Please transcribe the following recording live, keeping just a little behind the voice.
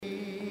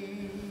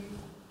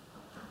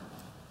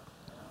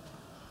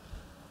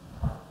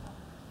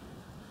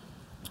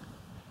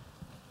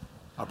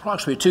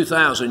Approximately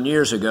 2,000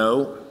 years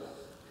ago,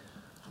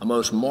 a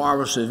most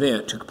marvelous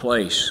event took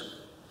place.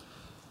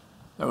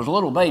 There was a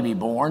little baby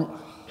born,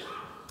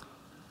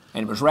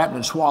 and it was wrapped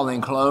in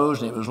swaddling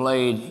clothes, and it was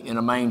laid in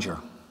a manger.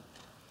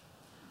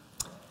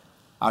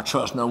 I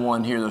trust no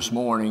one here this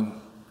morning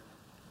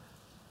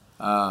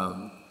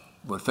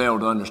would fail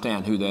to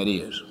understand who that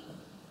is.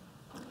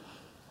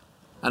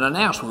 An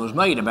announcement was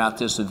made about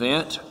this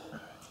event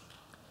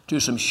to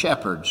some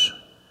shepherds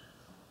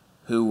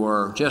who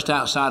were just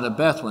outside of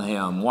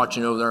Bethlehem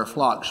watching over their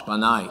flocks by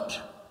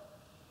night.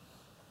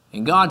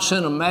 And God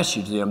sent a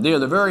message to them. They're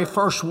the very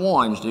first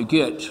ones to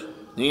get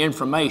the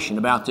information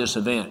about this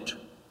event.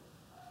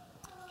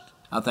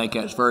 I think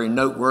that's very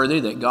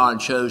noteworthy that God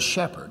chose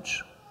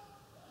shepherds.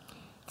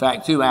 In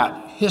fact,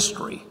 throughout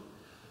history,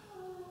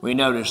 we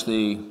notice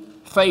the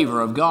favor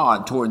of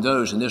God toward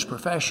those in this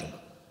profession.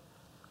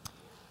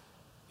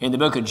 In the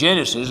book of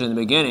Genesis, in the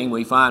beginning,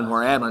 we find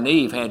where Adam and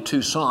Eve had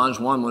two sons.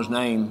 One was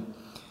named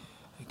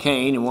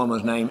Cain and one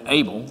was named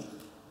Abel.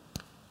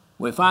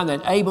 We find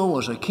that Abel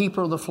was a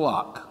keeper of the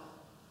flock.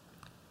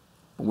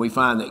 We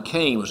find that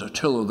Cain was a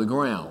tiller of the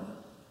ground.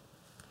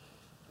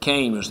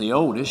 Cain was the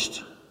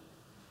oldest.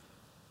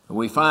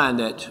 We find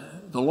that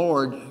the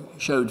Lord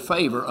showed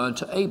favor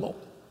unto Abel.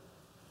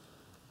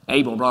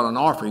 Abel brought an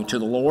offering to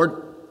the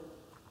Lord,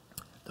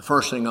 the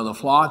first thing of the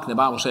flock. The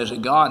Bible says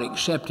that God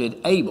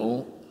accepted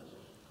Abel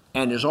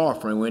and his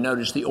offering. We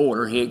notice the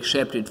order. He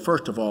accepted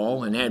first of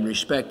all and had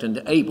respect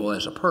unto Abel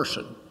as a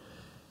person.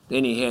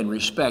 Then he had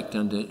respect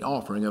unto the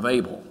offering of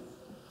Abel.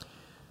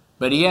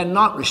 But he had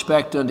not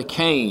respect unto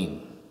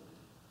Cain,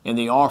 and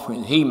the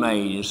offering he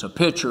made is a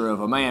picture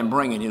of a man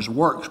bringing his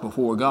works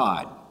before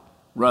God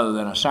rather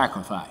than a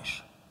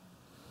sacrifice.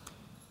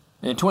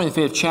 In the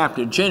 25th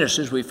chapter of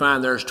Genesis, we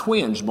find there's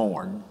twins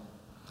born.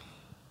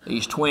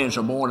 These twins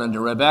are born unto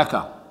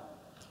Rebekah.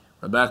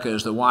 Rebekah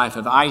is the wife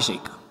of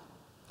Isaac.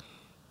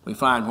 We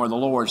find where the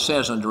Lord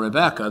says unto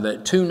Rebekah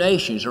that two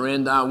nations are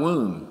in thy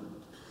womb,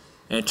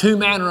 and two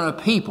manner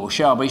of people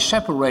shall be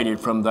separated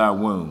from thy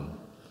womb.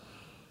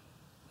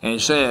 And it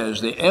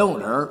says, the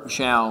elder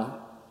shall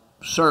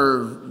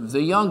serve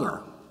the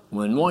younger,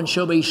 when one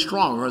shall be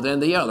stronger than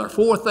the other.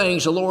 Four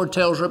things the Lord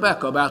tells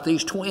Rebekah about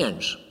these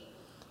twins.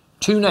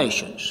 Two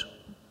nations,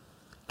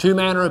 two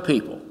manner of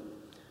people.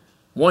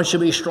 One shall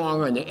be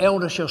stronger, and the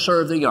elder shall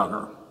serve the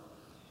younger.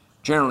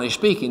 Generally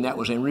speaking, that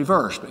was in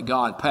reverse, but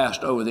God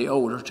passed over the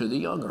older to the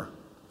younger.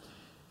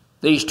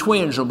 These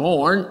twins are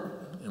born,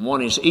 and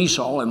one is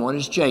Esau and one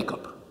is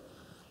Jacob.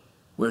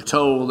 We're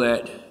told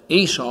that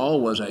Esau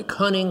was a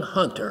cunning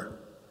hunter,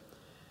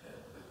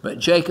 but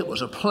Jacob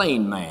was a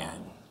plain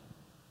man,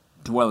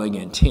 dwelling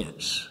in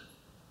tents.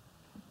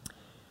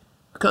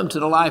 Come to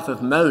the life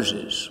of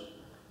Moses.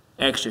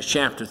 Exodus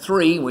chapter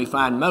 3, we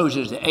find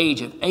Moses, at the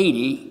age of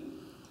 80,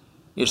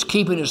 is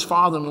keeping his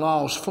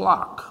father-in-law's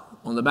flock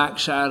on the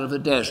backside of the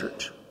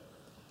desert.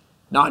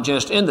 Not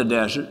just in the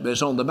desert, but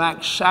it's on the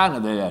backside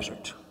of the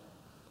desert.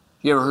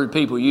 You ever heard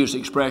people use the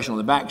expression on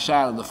the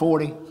backside of the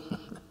 40?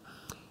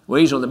 Well,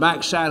 he's on the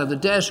backside of the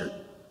desert.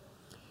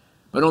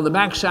 But on the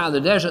backside of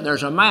the desert,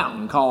 there's a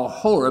mountain called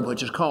Horeb,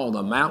 which is called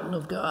the mountain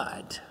of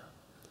God.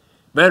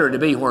 Better to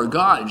be where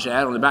God's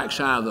at on the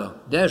backside of the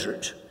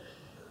desert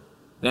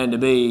than to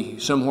be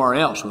somewhere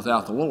else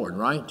without the Lord,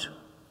 right?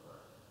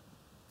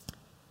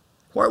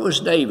 Where was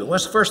David?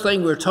 What's the first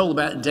thing we're told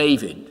about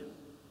David?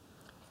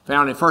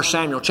 Found in 1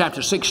 Samuel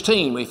chapter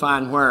 16, we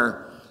find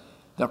where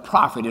the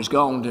prophet has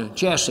gone to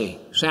Jesse.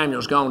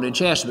 Samuel's gone to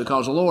Jesse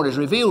because the Lord has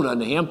revealed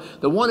unto him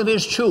that one of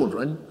his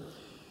children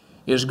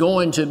is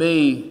going to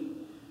be,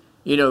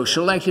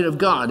 selected of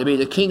God to be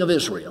the king of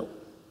Israel,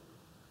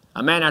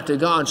 a man after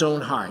God's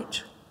own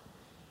heart.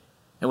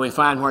 And we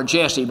find where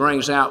Jesse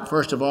brings out,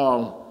 first of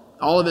all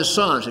of his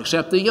sons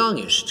except the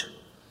youngest.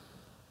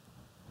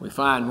 We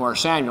find where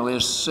Samuel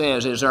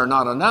says, is there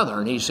not another?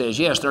 And he says,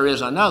 yes, there is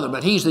another,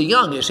 but he's the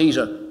youngest. He's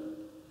a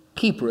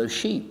keeper of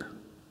sheep.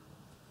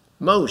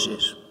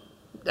 Moses,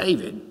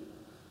 David,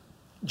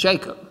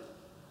 Jacob,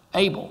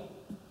 Abel.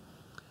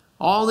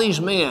 All these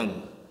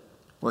men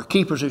were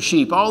keepers of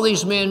sheep. All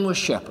these men were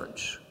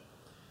shepherds.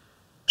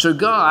 So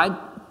God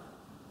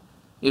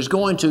is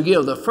going to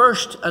give the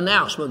first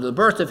announcement of the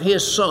birth of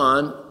his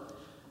son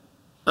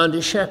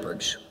unto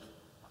shepherds.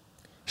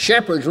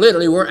 Shepherds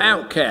literally were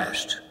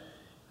outcast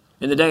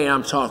in the day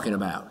I'm talking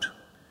about.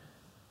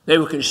 They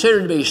were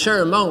considered to be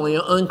ceremonially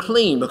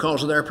unclean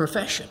because of their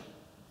profession.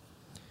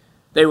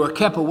 They were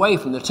kept away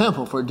from the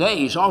temple for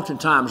days,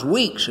 oftentimes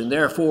weeks, and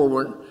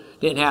therefore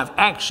didn't have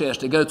access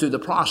to go through the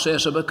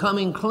process of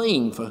becoming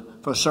clean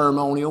for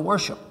ceremonial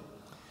worship.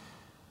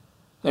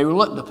 They were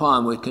looked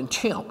upon with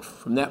contempt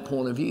from that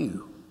point of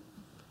view.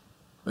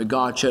 But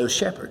God chose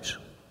shepherds.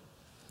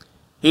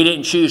 He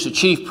didn't choose the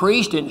chief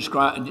priest,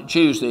 didn't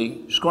choose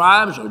the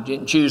scribes, or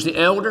didn't choose the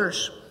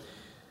elders,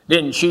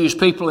 didn't choose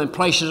people in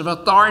places of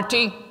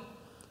authority,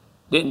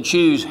 didn't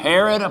choose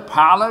Herod or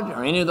Pilate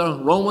or any of the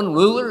Roman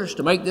rulers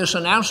to make this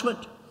announcement.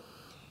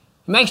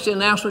 He makes the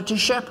announcement to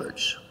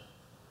shepherds.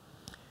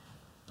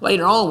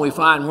 Later on, we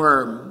find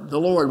where the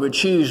Lord would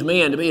choose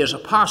men to be his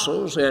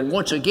apostles, and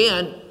once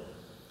again,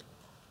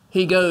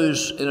 he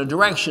goes in a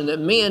direction that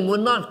men would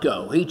not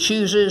go. He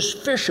chooses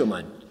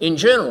fishermen in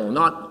general.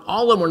 Not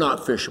all of them were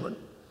not fishermen.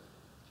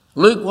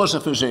 Luke was a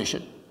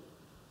physician,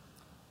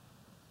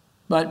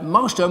 but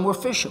most of them were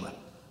fishermen.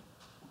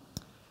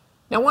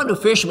 Now, what do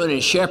fishermen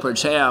and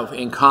shepherds have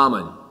in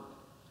common?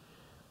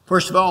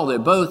 First of all, they're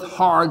both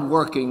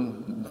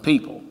hard-working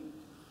people.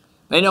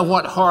 They know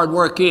what hard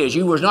work is.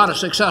 You were not a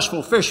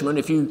successful fisherman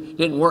if you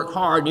didn't work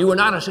hard. You were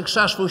not a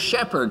successful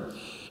shepherd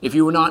if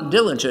you were not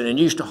diligent and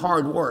used to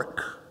hard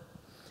work.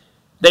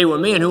 They were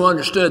men who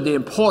understood the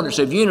importance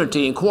of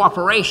unity and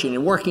cooperation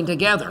and working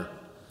together.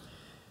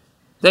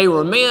 They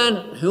were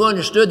men who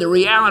understood the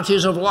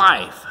realities of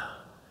life.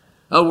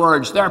 In other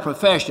words, their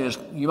profession, is,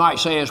 you might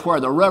say, is where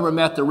the rubber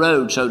met the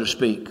road, so to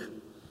speak.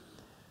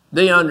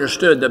 They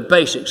understood the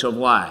basics of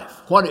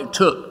life, what it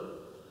took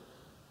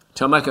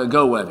to make a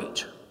go of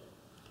it.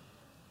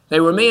 They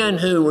were men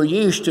who were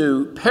used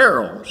to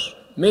perils,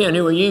 men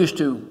who were used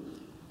to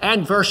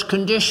adverse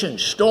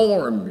conditions,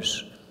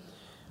 storms,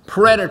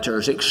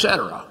 predators,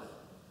 etc.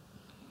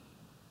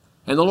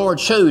 And the Lord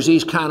chose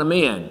these kind of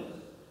men.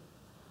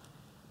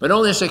 But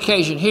on this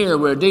occasion here,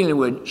 we're dealing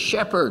with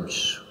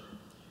shepherds.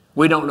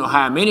 We don't know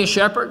how many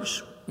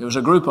shepherds. There was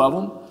a group of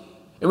them.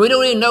 And we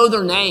don't even know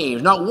their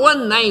names. Not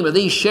one name of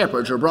these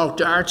shepherds were brought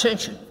to our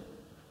attention.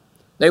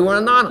 They were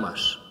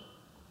anonymous.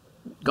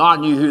 God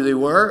knew who they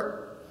were.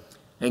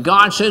 And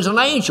God sends an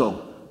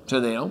angel to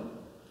them.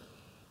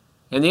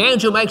 And the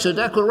angel makes a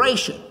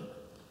declaration.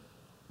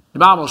 The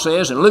Bible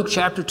says in Luke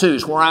chapter 2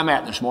 is where I'm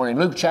at this morning,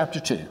 Luke chapter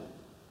 2.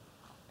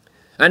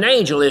 An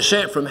angel is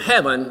sent from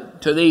heaven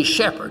to these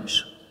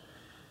shepherds,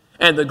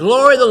 and the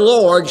glory of the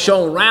Lord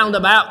shone round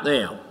about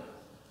them.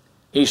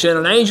 He sent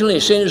an angel and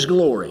he sent his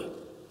glory.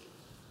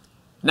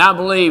 And I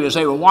believe as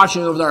they were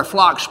watching over their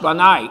flocks by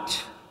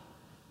night,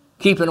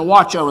 keeping a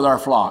watch over their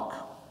flock,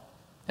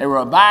 they were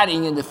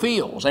abiding in the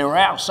fields. They were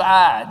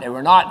outside. They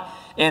were not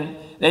in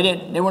a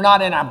building. They were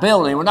not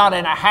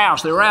in a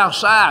house. They were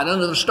outside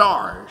under the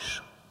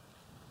stars.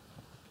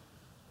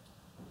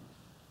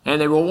 And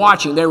they were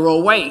watching, they were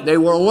awake, they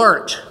were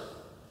alert.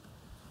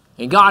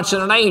 And God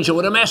sent an angel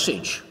with a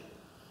message.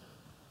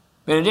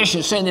 In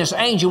addition to sending this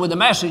angel with a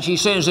message, he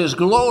sends his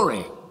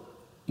glory.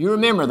 You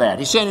remember that.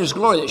 He sent his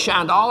glory that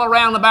shined all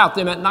around about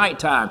them at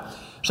nighttime.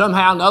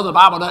 Somehow or another, the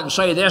Bible doesn't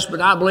say this, but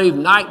I believe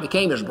night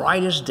became as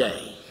bright as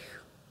day.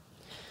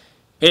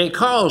 And it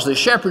caused the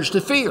shepherds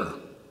to fear.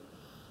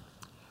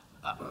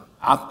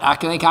 I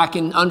think I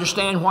can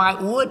understand why it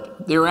would.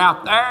 They're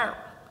out there.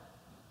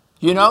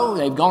 You know,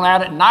 they've gone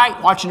out at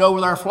night watching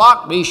over their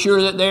flock. Be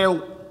sure that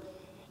they're,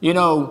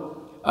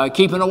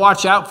 keeping a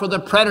watch out for the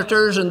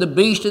predators and the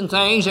beasts and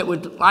things that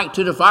would like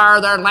to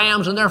devour their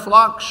lambs and their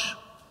flocks.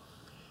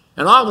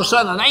 And all of a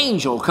sudden an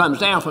angel comes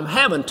down from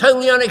heaven,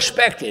 totally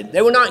unexpected.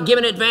 They were not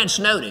given advance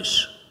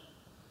notice.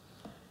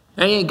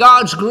 And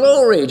God's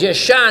glory just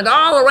shined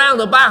all around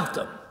about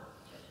them.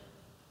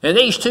 And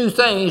these two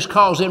things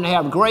caused them to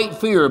have great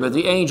fear, but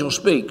the angel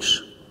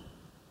speaks.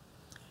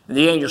 And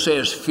the angel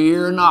says,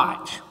 "Fear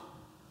not."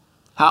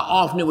 How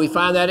often do we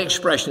find that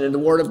expression in the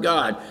Word of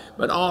God?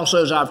 But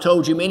also, as I've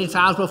told you many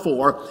times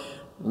before,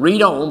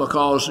 read on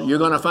because you're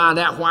going to find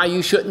out why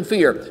you shouldn't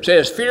fear. It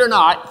says, "Fear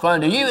not, for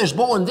unto you is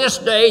born this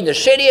day in the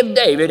city of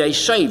David a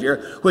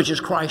Savior, which is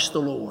Christ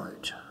the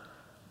Lord."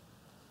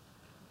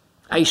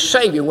 A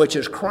Savior, which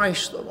is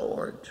Christ the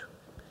Lord.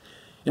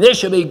 And this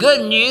shall be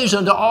good news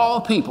unto all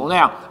people.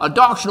 Now, a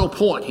doctrinal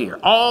point here.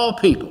 All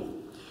people.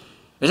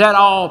 Is that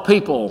all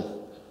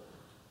people,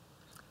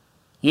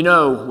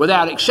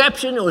 without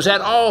exception, or is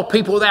that all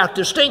people without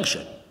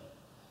distinction?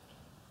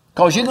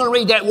 Because you're going to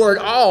read that word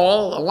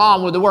all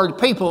along with the word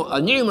people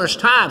numerous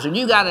times, and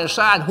you got to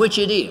decide which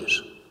it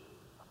is.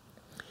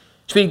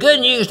 To be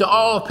good news to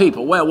all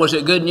people. Well, was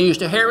it good news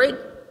to Herod?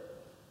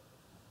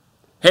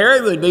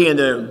 Herod would be in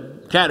the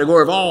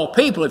category of all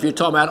people if you're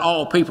talking about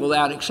all people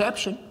without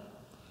exception.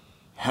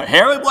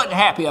 Herod wasn't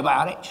happy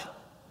about it.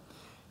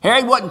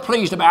 Herod wasn't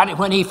pleased about it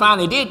when he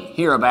finally did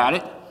hear about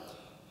it.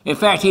 In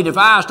fact, he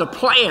devised a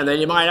plan that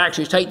he might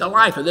actually take the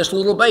life of this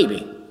little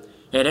baby.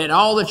 And had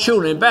all the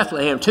children in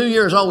Bethlehem, 2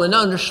 years old and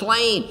under,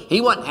 slain. He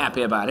wasn't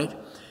happy about it.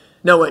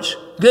 No, it's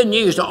good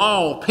news to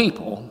all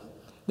people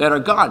that are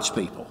God's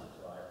people,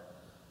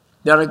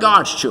 that are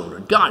God's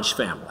children, God's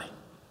family.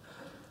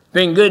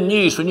 Been good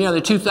news for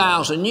nearly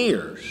 2,000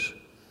 years.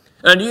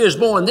 Unto you is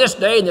born this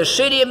day in the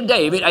city of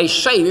David a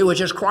Savior,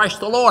 which is Christ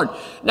the Lord.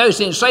 Notice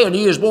it didn't say unto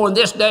you is born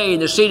this day in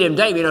the city of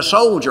David a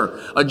soldier,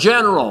 a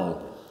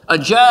general, a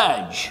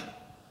judge.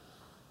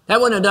 That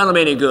wouldn't have done them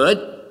any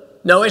good.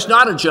 No, it's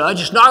not a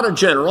judge. It's not a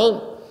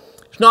general.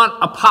 It's not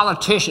a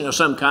politician of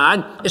some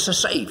kind. It's a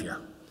Savior.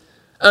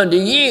 Unto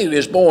you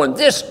is born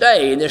this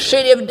day in the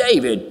city of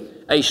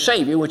David a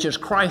Savior, which is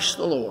Christ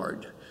the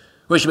Lord,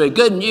 which will be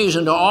good news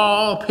unto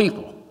all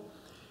people.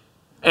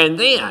 And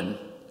then,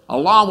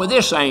 along with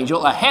this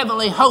angel, a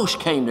heavenly host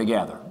came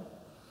together.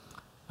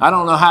 I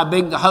don't know how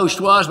big the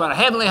host was, but a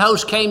heavenly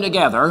host came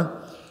together,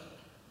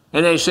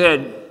 and they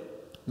said,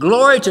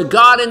 Glory to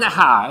God in the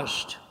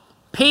highest,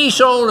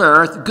 peace on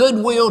earth,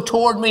 goodwill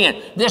toward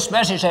men. This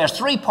message has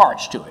three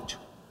parts to it.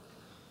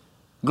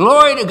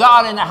 Glory to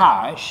God in the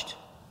highest,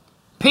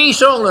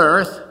 peace on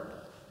earth,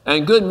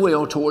 and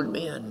goodwill toward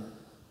men.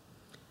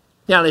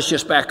 Now let's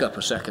just back up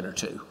a second or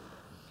two.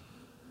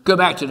 Go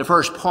back to the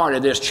first part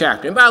of this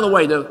chapter. And by the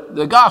way,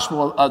 the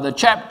gospel of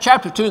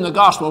chapter 2 in the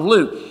Gospel of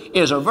Luke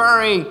is a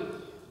very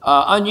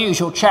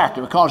unusual chapter,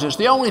 because it's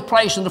the only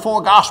place in the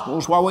four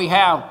Gospels where we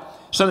have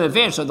some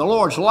events of the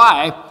Lord's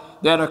life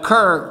that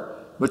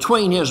occur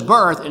between his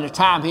birth and the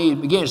time he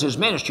begins his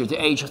ministry at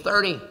the age of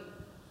 30.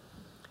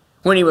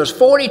 When he was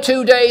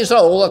 42 days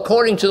old,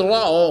 according to the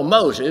law of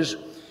Moses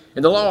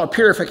and the law of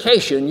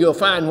purification, you'll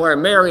find where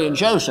Mary and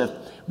Joseph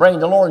bring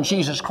the Lord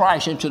Jesus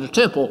Christ into the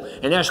temple,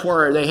 and that's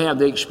where they have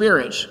the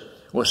experience.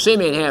 Well,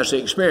 Simeon has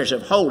the experience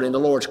of holding the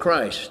Lord's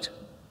Christ.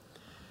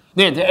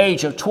 Then at the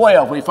age of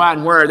 12, we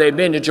find where they've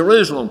been to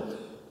Jerusalem,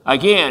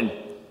 again,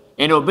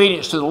 in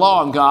obedience to the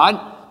law of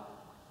God,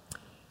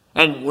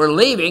 and were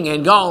leaving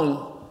and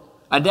gone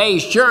a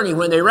day's journey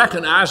when they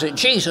recognized that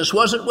Jesus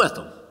wasn't with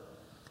them.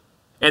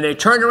 And they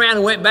turned around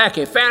and went back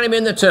and found him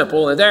in the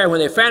temple, and there,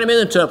 when they found him in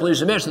the temple, he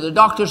was in the midst of the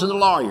doctors and the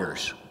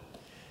lawyers.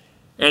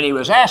 And he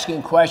was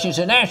asking questions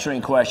and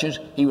answering questions.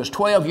 He was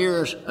 12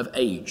 years of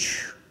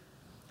age.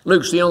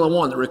 Luke's the only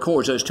one that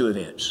records those two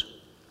events.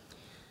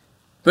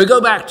 If we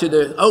go back to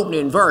the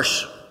opening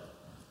verse,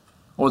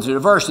 or to the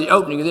verse, the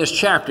opening of this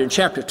chapter, in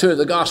chapter 2 of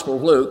the Gospel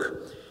of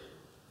Luke,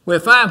 we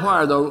find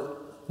where the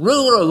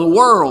ruler of the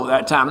world at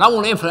that time, and I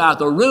want to emphasize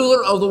the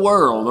ruler of the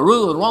world, the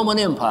ruler of the Roman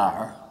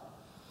Empire,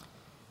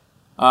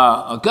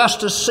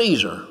 Augustus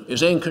Caesar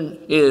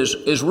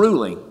is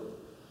ruling.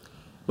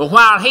 But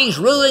while he's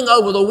ruling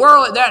over the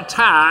world at that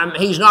time,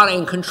 he's not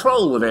in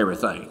control of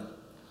everything.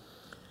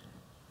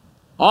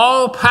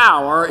 All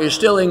power is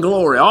still in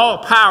glory. All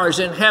power is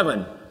in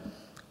heaven.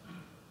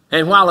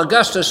 And while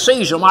Augustus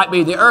Caesar might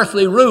be the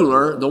earthly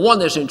ruler, the one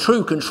that's in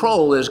true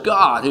control is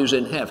God who's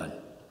in heaven.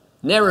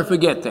 Never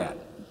forget that.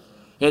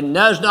 It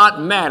does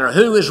not matter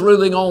who is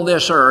ruling on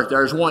this earth.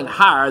 There's one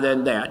higher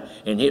than that,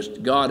 and it's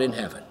God in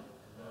heaven.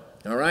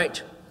 All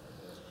right?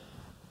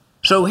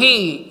 So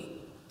he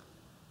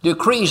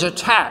decrees a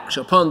tax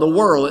upon the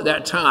world at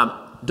that time,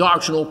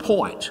 doctrinal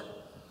point.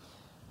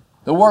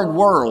 The word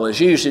world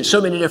is used in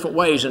so many different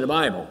ways in the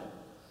Bible.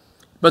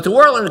 But the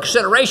world under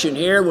consideration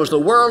here was the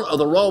world of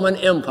the Roman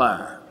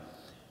Empire.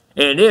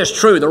 And it is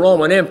true the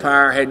Roman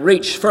Empire had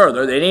reached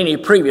further than any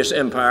previous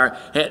empire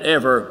had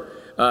ever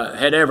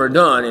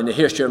done in the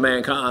history of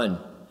mankind.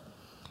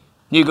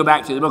 You go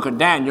back to the book of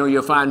Daniel,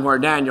 you'll find where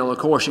Daniel, of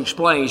course,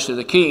 explains to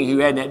the king who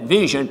had that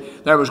vision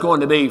there was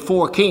going to be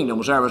four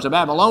kingdoms. There was the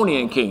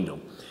Babylonian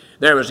kingdom.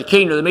 There was the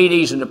kingdom of the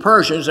Medes and the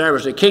Persians. There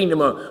was the kingdom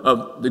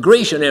of the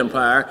Grecian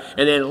Empire.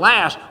 And then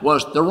last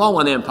was the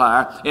Roman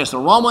Empire. It's the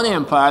Roman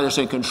Empire that's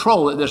in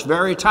control at this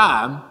very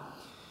time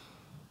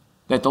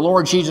that the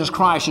Lord Jesus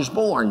Christ is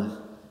born.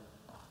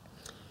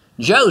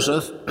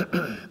 Joseph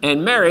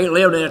and Mary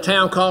lived in a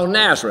town called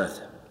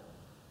Nazareth.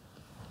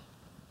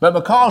 But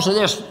because of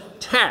this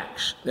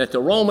tax that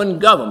the Roman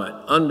government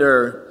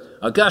under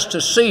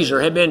Augustus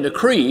Caesar had been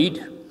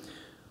decreed,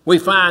 we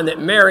find that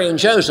Mary and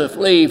Joseph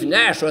leave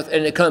Nazareth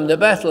and they come to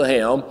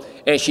Bethlehem,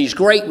 and she's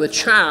great with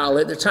child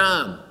at the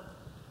time.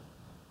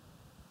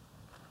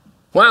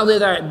 While they're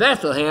there at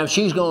Bethlehem,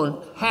 she's going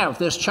to have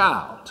this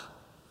child.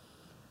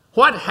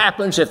 What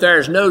happens if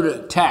there's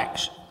no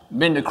tax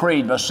been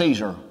decreed by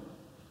Caesar,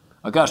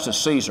 Augustus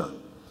Caesar?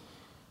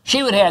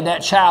 She would have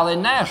that child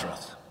in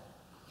Nazareth.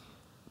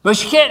 But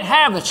she can't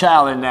have the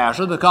child in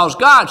Nazareth because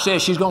God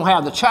says she's going to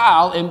have the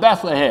child in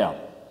Bethlehem.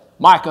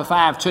 Micah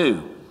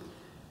 5:2.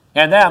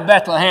 And thou,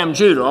 Bethlehem,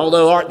 Judah,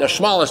 although art the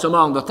smallest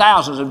among the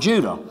thousands of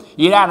Judah,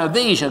 yet out of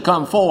thee shall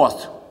come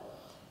forth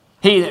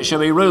he that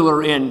shall be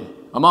ruler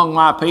among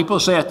my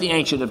people, saith the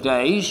Ancient of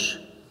Days.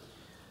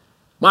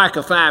 Micah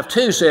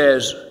 5:2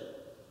 says,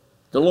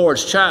 the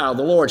Lord's child,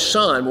 the Lord's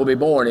son, will be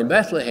born in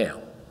Bethlehem.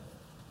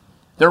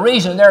 The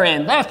reason they're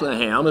in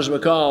Bethlehem is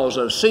because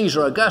of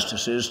Caesar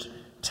Augustus's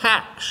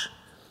tax.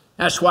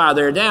 That's why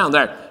they're down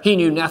there. He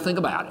knew nothing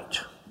about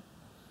it.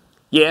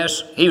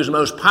 Yes, he was the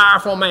most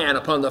powerful man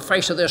upon the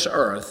face of this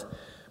earth,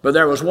 but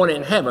there was one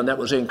in heaven that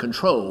was in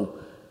control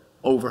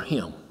over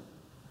him.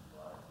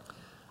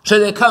 So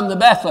they come to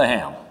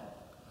Bethlehem.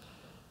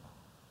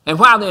 And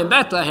while they're in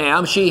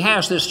Bethlehem, she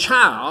has this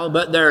child,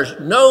 but there's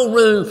no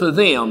room for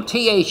them,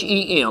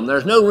 T-H-E-M,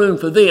 there's no room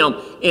for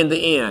them in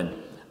the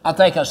inn. I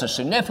think that's a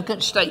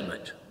significant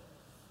statement.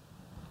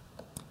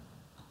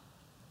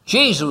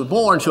 Jesus was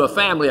born to a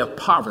family of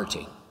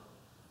poverty.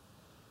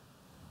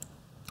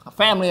 A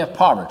family of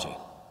poverty.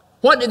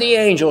 What did the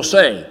angel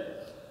say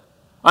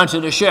unto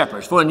the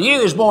shepherds? For unto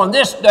you is born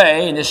this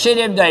day in the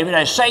city of David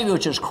a Savior,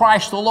 which is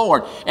Christ the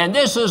Lord. And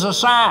this is a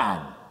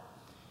sign.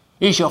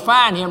 Ye shall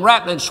find him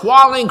wrapped in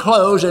swaddling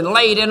clothes and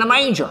laid in a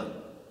manger.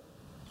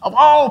 Of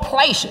all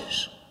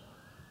places.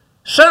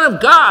 Son of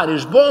God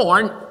is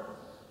born,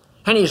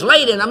 and he's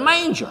laid in a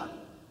manger.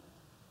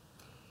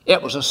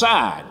 It was a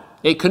sign.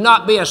 It could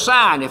not be a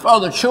sign if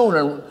other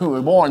children who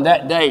were born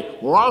that day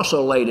were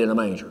also laid in a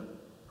manger,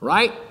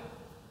 right?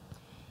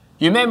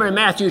 You remember in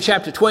Matthew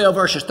chapter 12,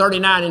 verses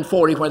 39 and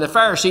 40, where the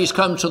Pharisees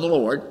come to the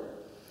Lord,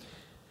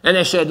 and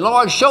they said,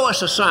 Lord, show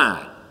us a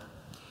sign.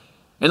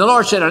 And the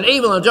Lord said, an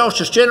evil and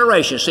adulterous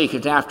generation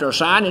seeketh after a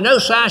sign, and no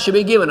sign shall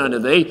be given unto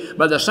thee,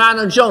 but the sign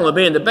of Jonah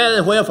be in the belly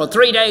of the whale for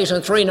 3 days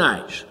and 3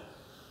 nights.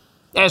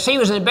 As he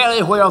was in the belly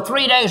of the whale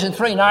 3 days and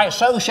 3 nights,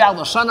 so shall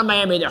the Son of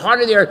Man be in the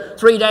heart of the earth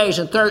 3 days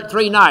and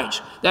 3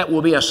 nights. That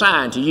will be a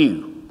sign to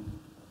you.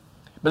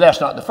 But that's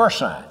not the first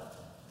sign.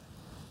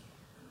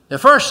 The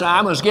first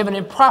sign was given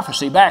in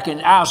prophecy back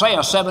in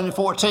Isaiah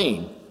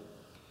 7:14.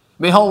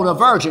 Behold, a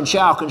virgin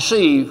shall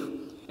conceive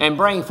and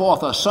bring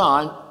forth a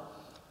son,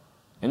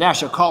 and thou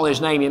shalt call his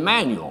name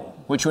Emmanuel,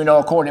 which we know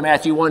according to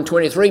Matthew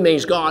 1:23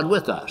 means God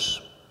with us.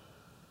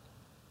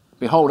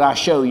 Behold, I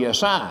show you a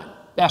sign.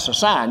 That's a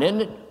sign,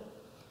 isn't it?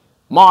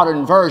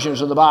 Modern versions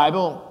of the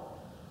Bible,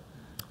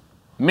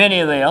 many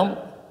of them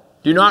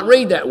do not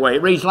read that way.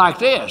 It reads like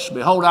this: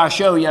 Behold, I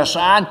show you a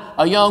sign,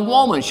 a young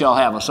woman shall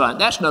have a son.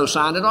 That's no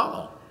sign at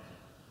all.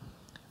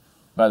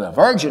 But a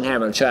virgin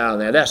having a child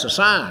there, that's a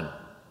sign.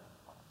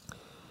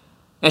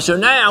 And so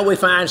now we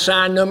find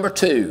sign number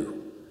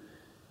 2.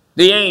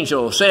 The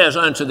angel says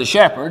unto the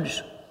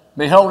shepherds,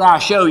 Behold, I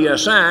show you a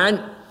sign.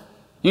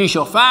 You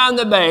shall find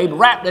the babe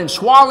wrapped in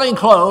swaddling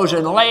clothes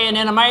and laying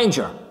in a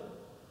manger.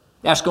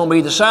 That's going to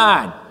be the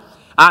sign.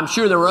 I'm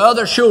sure there were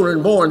other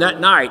children born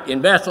that night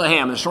in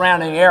Bethlehem and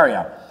surrounding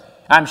area.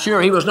 I'm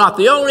sure he was not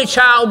the only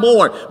child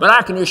born, but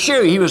I can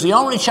assure you he was the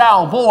only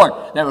child born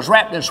that was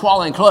wrapped in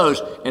swaddling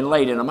clothes and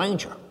laid in a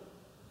manger.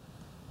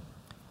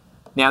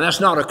 Now, that's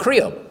not a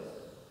crib.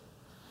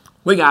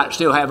 We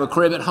still have a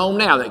crib at home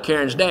now that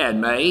Karen's dad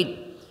made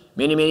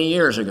many, many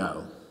years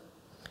ago.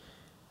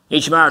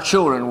 Each of our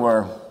children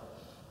were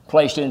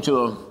placed into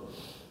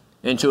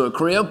a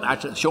crib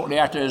shortly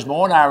after he was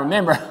born. I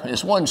remember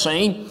this one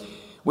scene.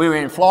 We were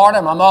in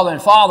Florida. My mother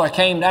and father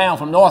came down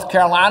from North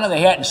Carolina.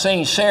 They hadn't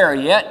seen Sarah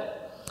yet.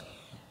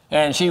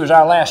 And she was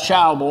our last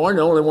child born,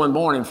 the only one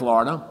born in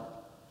Florida.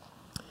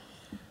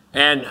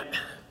 And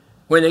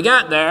when they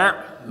got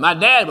there, my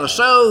dad was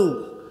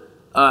so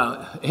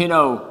much in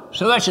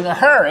a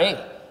hurry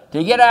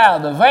to get out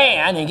of the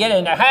van and get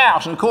in the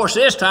house. And of course,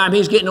 this time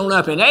he's getting on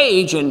up in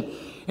age and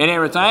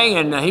everything,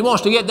 and he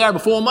wants to get there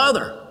before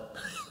mother.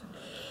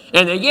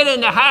 And they get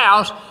in the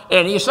house,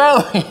 and he's so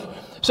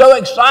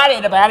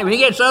excited about it. When he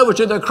gets over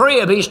to the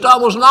crib, he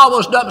stumbles and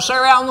almost dumps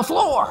Sarah out on the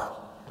floor.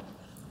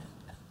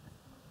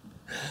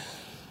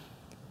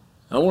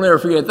 I won't ever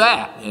forget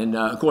that. And,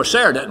 of course,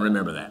 Sarah doesn't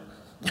remember that.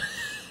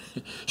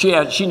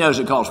 She knows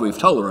it because we've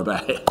told her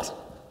about it.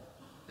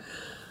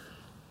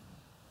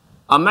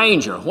 A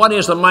manger. What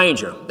is a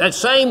manger? That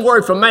same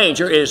word for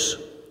manger is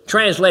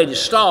translated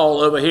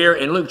stall over here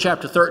in Luke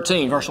chapter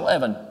 13, verse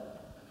 11.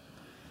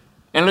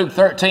 In Luke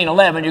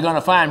 13:11, you're going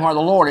to find where the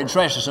Lord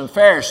addresses some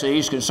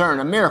Pharisees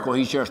concerning a miracle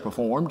he's just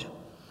performed.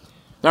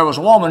 There was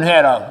a woman who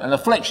had an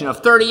affliction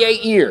of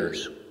 38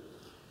 years.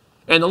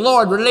 And the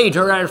Lord relieved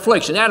her of that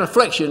affliction. That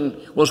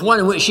affliction was one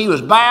in which she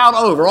was bowed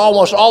over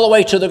almost all the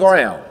way to the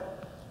ground.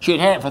 She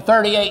had it for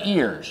 38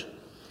 years.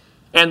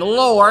 And the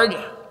Lord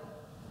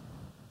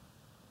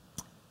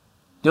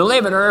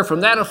delivered her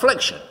from that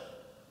affliction.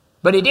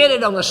 But he did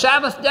it on the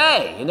Sabbath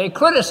day, and they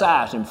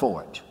criticized him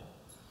for it.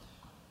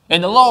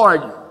 And the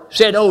Lord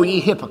said, "O ye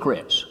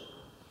hypocrites,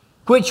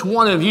 which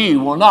one of you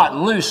will not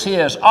loose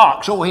his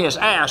ox or his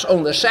ass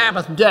on the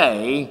Sabbath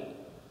day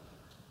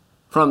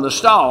from the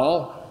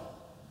stall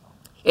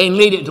and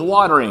lead it to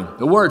watering?"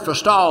 The word for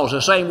stall is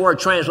the same word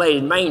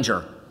translated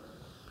manger.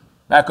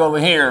 Back over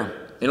here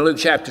in Luke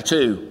chapter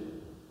 2.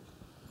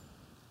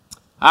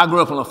 I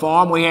grew up on a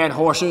farm. We had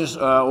horses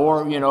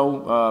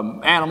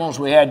animals.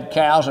 We had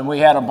cows, and we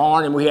had a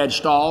barn, and we had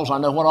stalls. I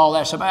know what all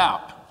that's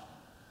about.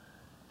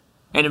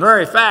 And the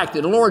very fact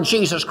that the Lord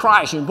Jesus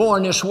Christ was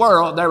born in this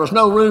world, there was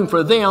no room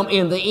for them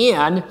in the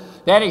inn.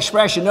 That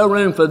expression, no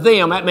room for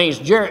them, that means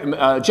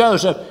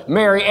Joseph,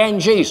 Mary,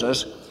 and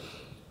Jesus,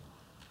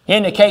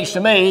 indicates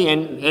to me,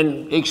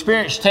 and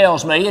experience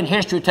tells me, and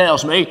history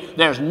tells me,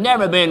 there's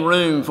never been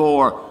room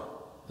for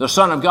the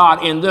Son of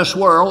God in this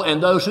world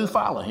and those who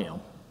follow him.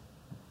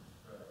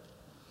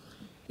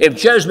 If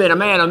Joseph had been a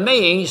man of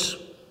means,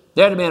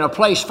 there'd have been a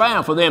place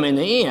found for them in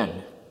the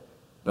inn.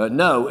 But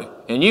no,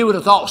 and you would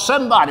have thought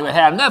somebody would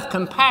have enough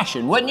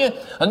compassion, wouldn't you?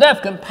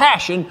 Enough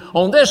compassion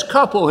on this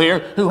couple here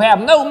who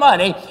have no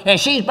money, and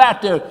she's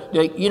about to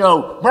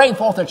bring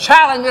forth a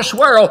child in this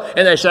world,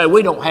 and they say,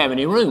 "We don't have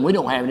any room, we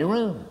don't have any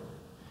room."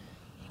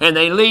 And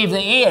they leave the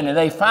inn, and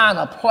they find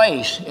a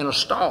place in a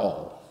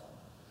stall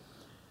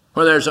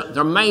where there's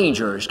their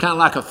manger. It's kind of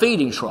like a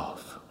feeding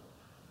trough.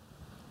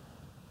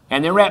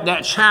 And they wrap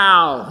that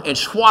child in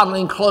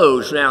swaddling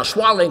clothes. Now,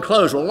 swaddling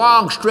clothes were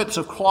long strips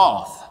of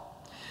cloth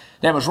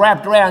that was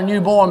wrapped around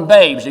newborn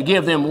babes to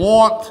give them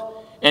warmth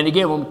and to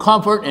give them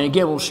comfort and to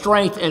give them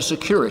strength and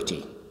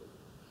security.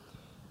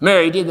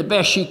 Mary did the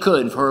best she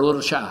could for her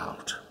little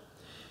child.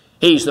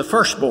 He's the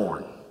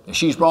firstborn that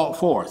she's brought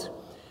forth.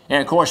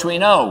 And of course we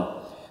know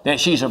that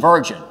she's a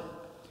virgin.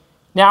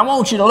 Now, I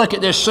want you to look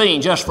at this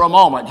scene just for a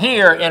moment.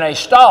 Here in a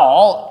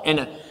stall,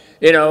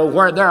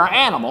 where there are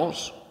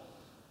animals,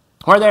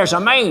 where there's a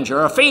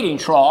manger, a feeding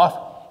trough,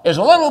 is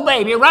a little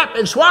baby wrapped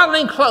in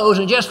swaddling clothes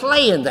and just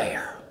laying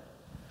there.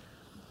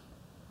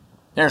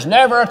 There's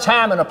never a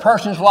time in a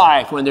person's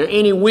life when they're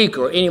any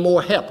weaker or any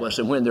more helpless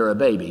than when they're a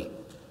baby.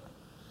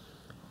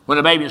 When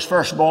a baby is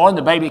first born,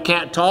 the baby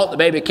can't talk, the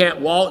baby can't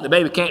walk, the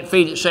baby can't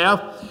feed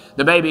itself,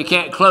 the baby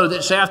can't clothe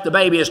itself. The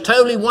baby is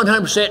totally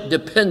 100%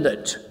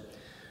 dependent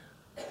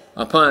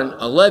upon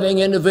a loving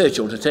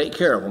individual to take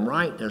care of them,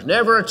 right? There's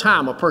never a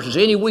time a person's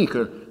any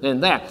weaker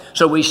than that.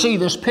 So we see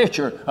this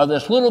picture of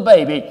this little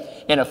baby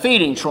in a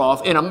feeding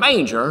trough, in a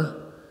manger,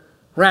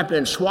 wrapped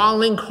in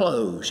swaddling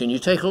clothes. And you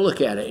take a look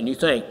at it and you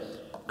think,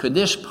 could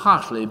this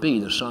possibly be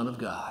the Son of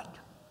God?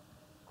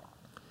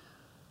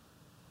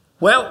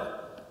 Well,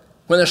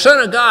 when the Son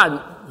of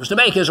God was to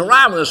make his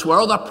arrival in this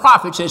world, the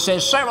prophets had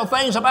said several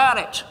things about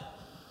it.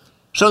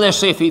 So let's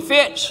see if he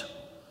fits.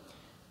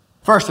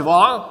 First of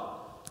all,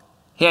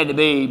 he had to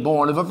be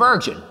born of a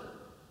virgin.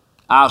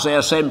 Isaiah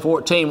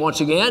 7:14,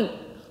 once again,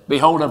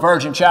 behold, a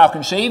virgin shall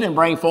conceive and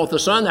bring forth a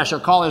son, thou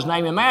shalt call his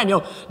name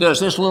Emmanuel. Does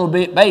this little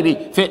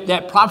baby fit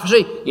that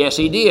prophecy? Yes,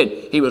 he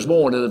did. He was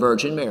born of the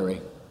Virgin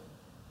Mary.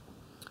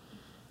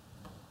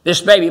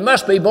 This baby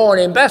must be born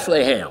in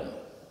Bethlehem.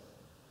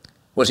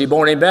 Was he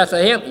born in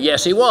Bethlehem?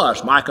 Yes, he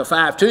was. Micah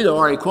 5:2, I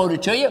already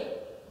quoted to you.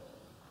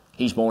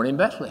 He's born in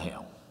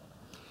Bethlehem.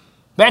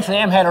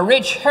 Bethlehem had a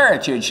rich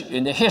heritage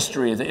in the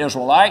history of the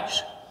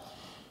Israelites.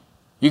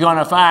 You're going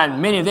to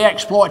find many of the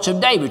exploits of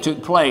David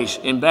took place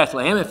in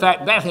Bethlehem. In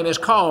fact, Bethlehem is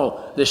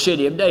called the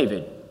city of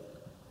David.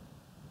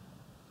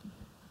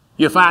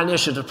 You'll find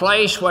this is the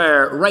place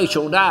where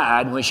Rachel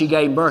died when she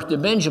gave birth to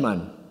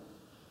Benjamin,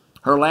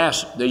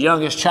 the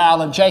youngest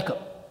child of Jacob,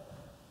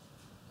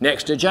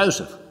 next to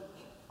Joseph.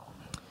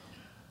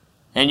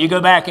 And you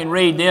go back and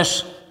read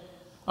this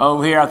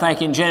over here, I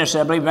think in Genesis,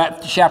 I believe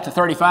about chapter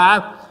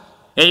 35,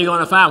 and you're going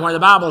to find where the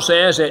Bible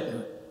says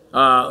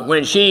that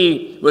when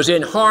she was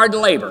in hard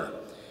labor,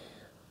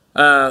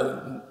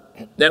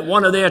 that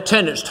one of the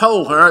attendants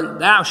told her,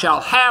 thou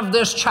shalt have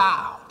this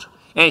child.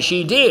 And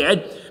she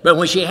did, but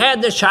when she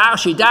had this child,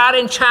 she died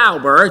in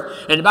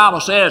childbirth, and the Bible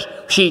says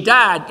she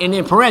died, and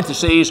in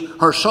parentheses,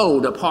 her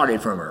soul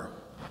departed from her.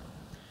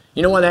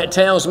 You know what that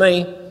tells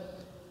me?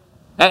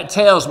 That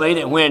tells me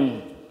that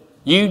when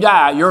you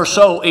die, your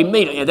soul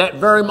immediately, at that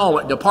very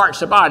moment, departs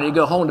the body to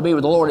go home to be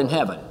with the Lord in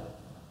heaven.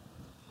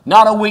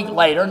 Not a week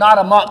later, not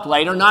a month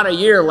later, not a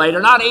year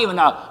later, not even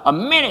a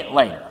minute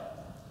later.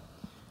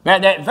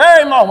 At that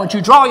very moment,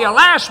 you draw your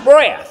last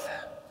breath,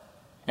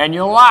 and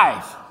your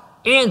life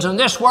ends in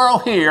this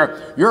world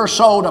here, your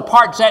soul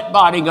departs that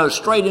body and goes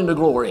straight into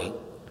glory.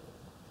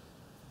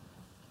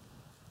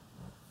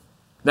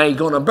 They're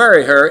going to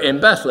bury her in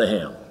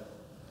Bethlehem.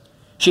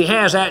 She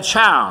has that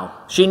child.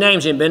 She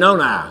names him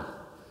Benoni,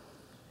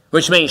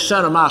 which means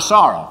son of my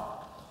sorrow.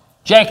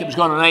 Jacob's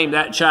going to name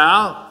that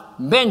child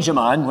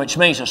Benjamin, which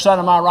means the son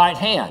of my right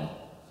hand.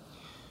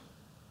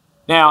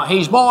 Now,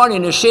 he's born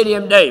in the city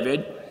of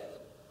David.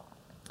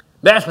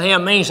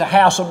 Bethlehem means a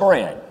house of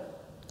bread.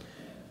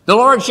 The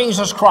Lord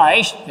Jesus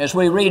Christ, as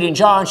we read in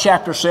John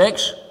chapter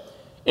 6,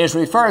 is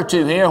referred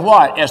to here,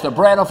 what? As the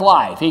bread of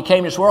life. He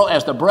came to this world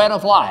as the bread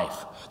of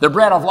life. The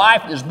bread of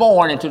life is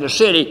born into the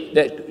city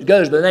that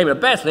goes by the name of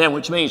Bethlehem,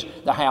 which means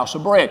the house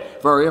of bread.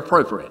 Very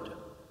appropriate.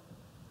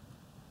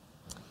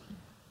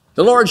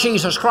 The Lord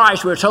Jesus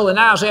Christ, we're told in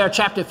Isaiah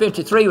chapter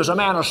 53, was a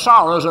man of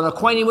sorrows and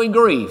acquainted with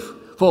grief,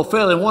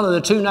 fulfilling one of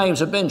the two names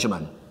of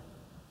Benjamin.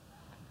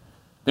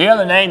 The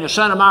other name, the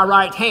son of my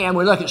right hand,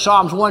 we look at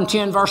Psalms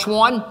 110, verse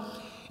 1.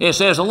 It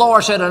says, the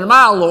Lord said unto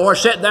my Lord,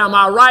 set thou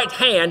my right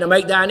hand to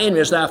make thine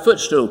enemies thy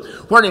footstool.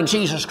 Where did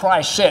Jesus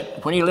Christ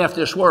sit when he left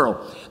this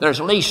world? There's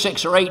at least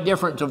 6 or 8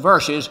 different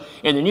verses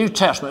in the New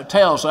Testament that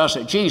tells us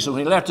that Jesus, when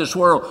he left this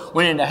world,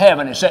 went into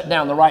heaven and sat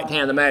down on the right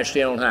hand of the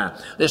Majesty on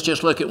high. Let's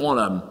just look at one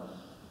of them.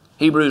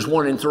 Hebrews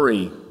 1 and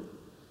 3.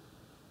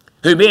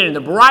 Who being in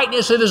the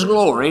brightness of his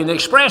glory and the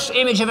express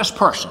image of his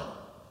person,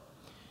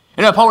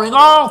 and upholding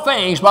all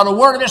things by the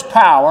word of his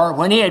power,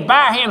 when he had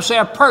by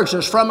himself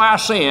purchased from our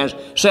sins,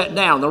 sat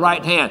down on the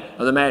right hand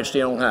of the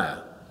Majesty on high.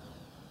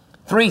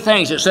 3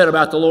 things it said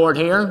about the Lord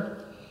here.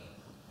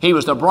 He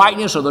was the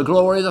brightness of the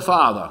glory of the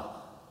Father.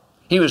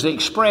 He was the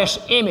express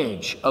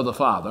image of the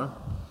Father.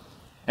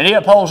 And he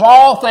upholds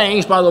all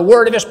things by the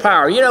word of his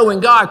power. You know, when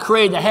God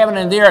created the heaven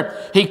and the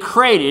earth, he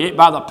created it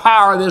by the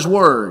power of his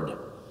word.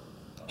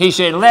 He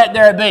said, let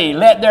there be,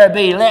 let there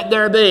be, let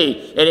there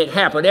be. And it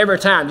happened every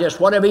time. Just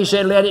whatever he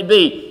said, let it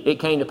be, it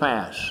came to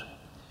pass.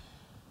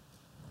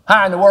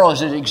 How in the world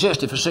has it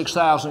existed for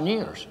 6,000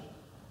 years?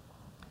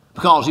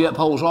 Because he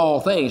upholds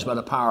all things by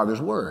the power of his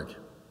word.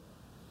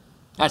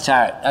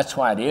 That's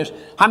why it is.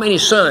 How many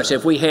sons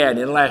have we had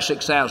in the last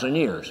 6,000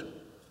 years?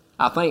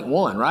 I think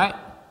 1, right?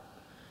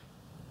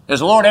 Has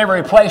the Lord ever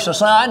replaced a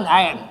son?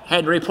 I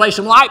had to replace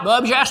some light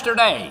bulbs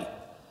yesterday.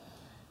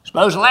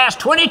 Suppose the last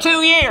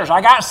 22 years, I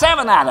got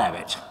 7 out of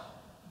it.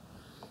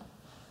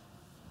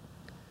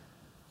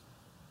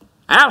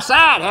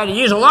 Outside, had to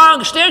use a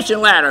long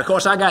extension ladder. Of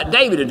course, I got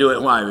David to do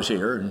it while he was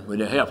here, and with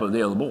the help of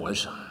the other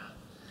boys.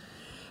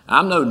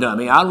 I'm no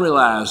dummy. I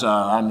realize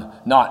I'm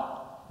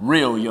not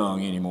real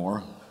young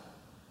anymore.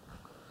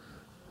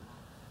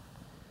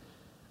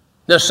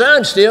 The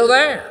sun's still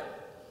there.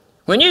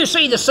 When you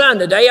see the sun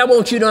today, I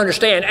want you to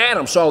understand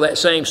Adam saw that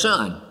same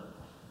sun.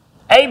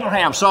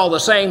 Abraham saw the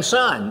same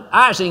sun.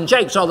 Isaac and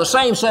Jacob saw the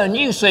same sun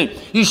you see.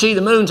 You see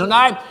the moon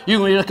tonight, you're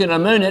going to be looking at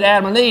the moon that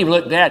Adam and Eve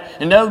looked at,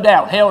 and no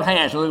doubt held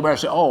hands and looked back and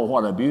said, oh,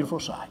 what a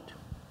beautiful sight.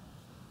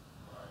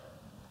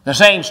 The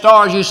same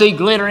stars you see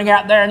glittering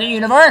out there in the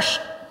universe.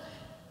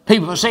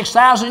 People for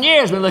 6,000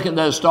 years have been looking at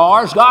those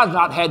stars. God's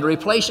not had to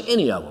replace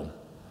any of them.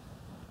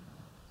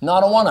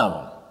 Not a one of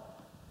them.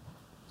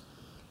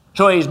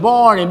 So he's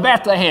born in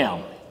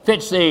Bethlehem.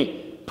 Fits the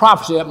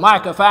prophecy of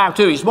Micah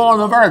 5:2. He's born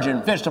of a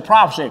virgin. Fits the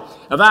prophecy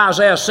of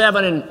Isaiah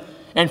 7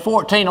 and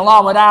 14,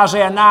 along with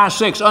Isaiah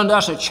 9:6. Unto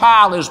us a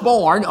child is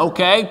born,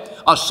 okay?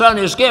 A son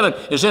is given.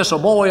 Is this a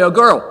boy or a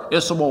girl?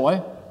 It's a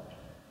boy.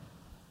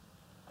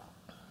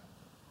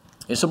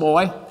 It's a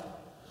boy.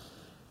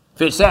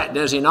 Fits that,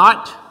 does he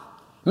not?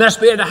 Must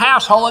be in the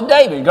household of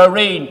David. Go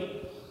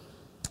read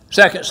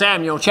 2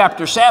 Samuel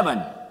chapter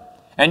 7,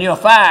 and you'll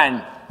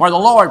find where the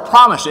Lord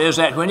promises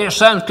that when his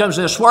son comes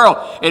to this world,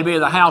 it'll be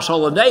the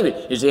household of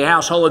David. Is the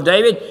household of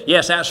David?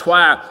 Yes, that's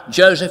why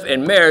Joseph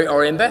and Mary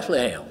are in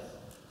Bethlehem,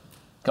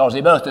 because they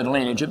both are the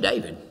lineage of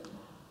David.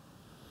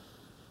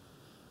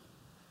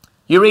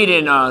 You read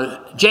in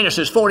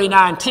Genesis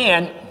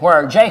 49:10,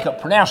 where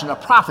Jacob, pronouncing a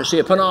prophecy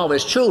upon all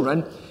his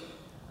children,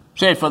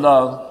 said, for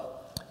the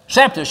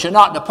scepter shall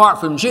not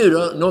depart from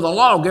Judah, nor the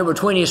lawgiver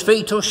between his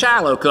feet till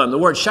Shiloh come. The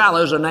word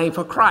Shiloh is a name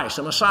for Christ,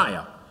 the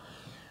Messiah.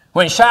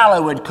 When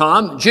Shiloh would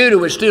come, Judah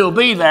would still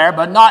be there,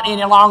 but not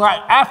any longer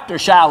after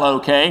Shiloh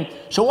came.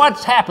 So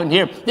what's happened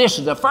here? This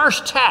is the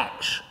first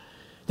tax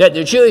that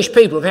the Jewish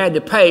people have had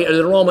to pay under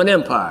the Roman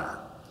Empire.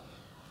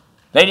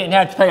 They didn't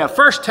have to pay a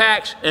first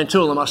tax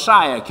until the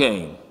Messiah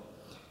came,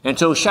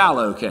 until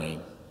Shiloh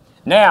came.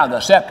 Now the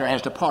scepter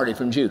has departed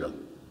from Judah,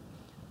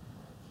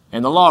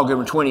 and the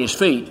lawgiver between his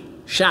feet,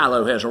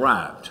 Shiloh, has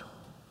arrived.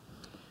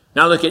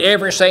 Now look at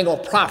every single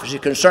prophecy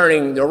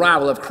concerning the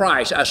arrival of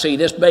Christ. I see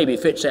this baby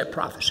fits that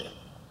prophecy.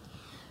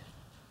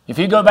 If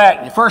you go back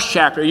to the first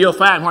chapter, you'll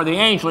find where the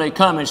angel had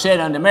come and said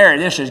unto Mary,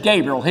 this is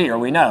Gabriel here,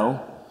 we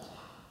know,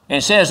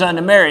 and says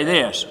unto Mary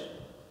this.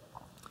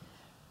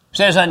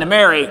 Says unto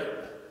Mary,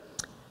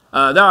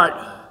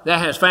 thou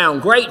hast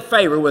found great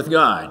favor with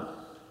God,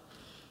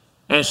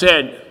 and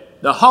said,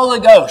 the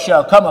Holy Ghost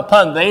shall come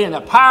upon thee, and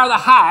the power of the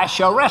highest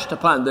shall rest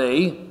upon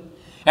thee.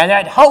 And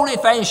that holy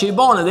thing she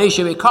born of thee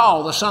shall be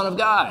called the Son of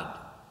God.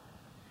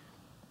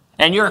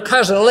 And your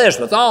cousin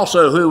Elizabeth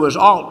also, who was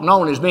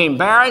known as being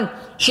barren,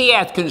 she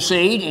hath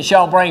conceived and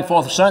shall bring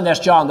forth a son. That's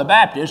John the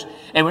Baptist.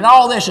 And when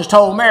all this is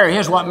told Mary,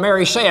 here's what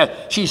Mary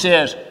said. She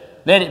says,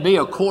 let it be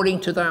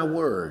according to thy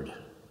word.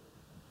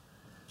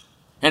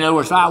 In other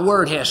words, thy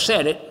word has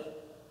said it,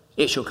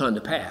 it shall come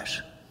to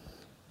pass.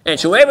 And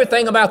so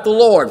everything about the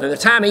Lord, from the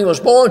time he was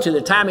born to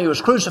the time he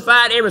was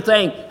crucified,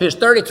 everything, his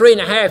 33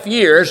 and a half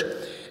years,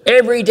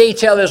 every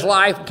detail of his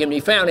life can be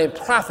found in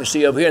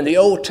prophecy over here in the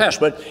Old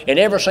Testament, and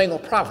every single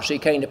prophecy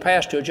came to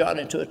pass to a jot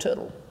and to a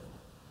tittle.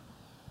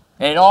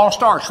 And it all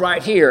starts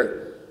right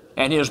here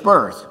at his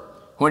birth,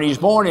 when he's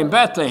born in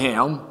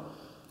Bethlehem,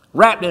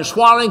 wrapped in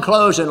swaddling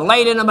clothes and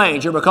laid in a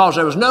manger, because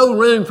there was no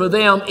room for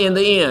them in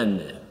the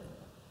inn.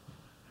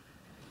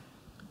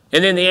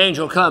 And then the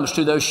angel comes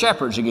to those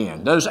shepherds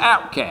again, those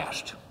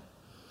outcasts,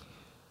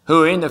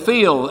 who are in the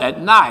field at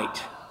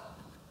night,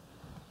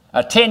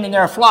 attending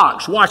their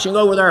flocks, watching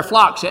over their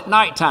flocks at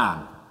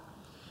nighttime.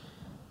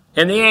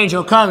 And the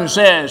angel comes and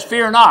says,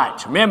 fear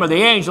not. Remember,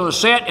 the angel is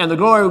set, and the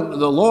glory of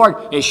the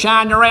Lord is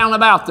shining around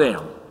about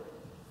them.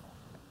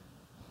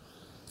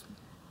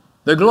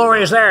 The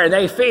glory is there, and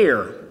they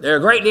fear. They're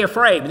greatly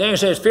afraid. But then he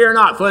says, fear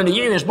not, for unto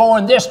you is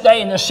born this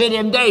day in the city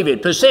of David,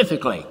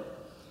 specifically,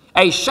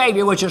 a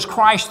Savior, which is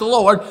Christ the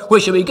Lord,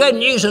 which shall be good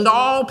news unto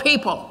all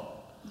people.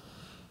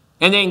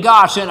 And then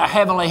God sent a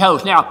heavenly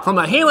host. Now, from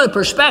a human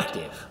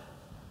perspective,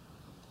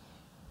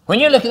 when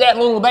you look at that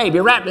little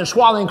baby wrapped in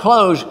swaddling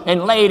clothes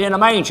and laid in a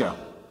manger,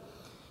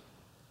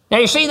 now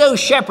you see those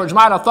shepherds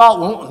might have thought,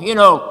 well, you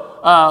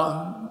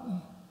know,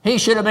 he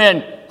should have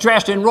been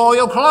dressed in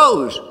royal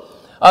clothes,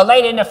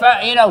 laid in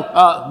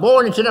the,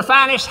 born into the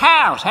finest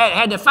house,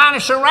 had the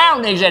finest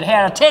surroundings, and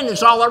had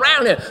attendants all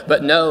around him.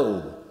 But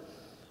no,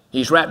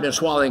 he's wrapped in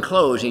swaddling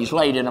clothes. He's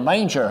laid in a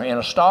manger, in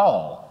a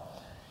stall,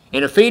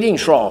 in a feeding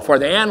trough where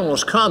the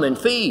animals come and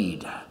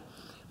feed.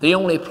 The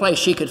only place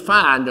she could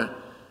find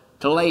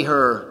to lay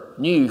her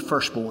new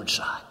firstborn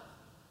son.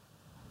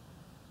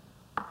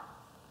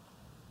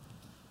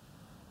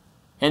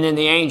 And then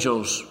the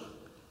angels,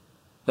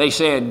 they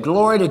said,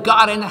 glory to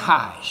God in the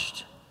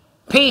highest,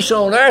 peace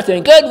on earth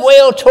and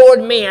goodwill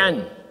toward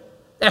men.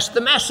 That's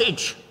the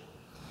message.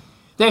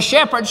 The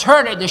shepherds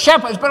heard it. The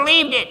shepherds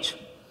believed it.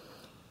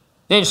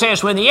 Then it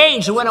says, when the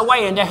angels went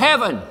away into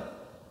heaven,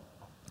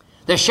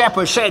 the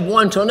shepherds said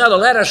one to another,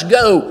 let us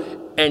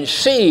go and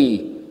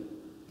see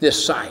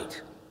this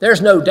sight.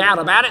 There's no doubt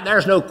about it.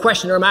 There's no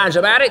question in their minds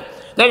about it.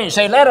 They didn't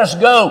say, let us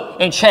go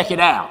and check it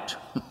out.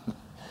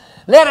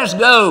 Let us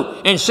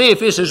go and see if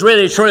this is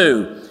really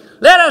true.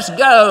 Let us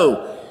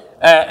go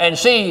and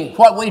see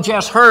what we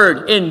just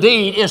heard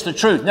indeed is the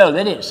truth. No,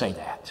 they didn't say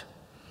that.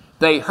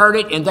 They heard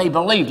it and they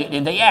believed it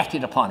and they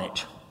acted upon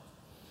it.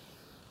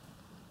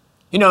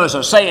 You know, there's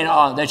a saying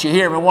that you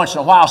hear every once in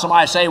a while.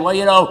 Somebody say, well,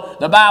 you know,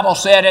 the Bible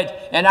said it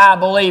and I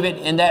believe it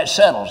and that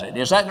settles it.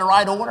 Is that in the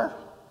right order?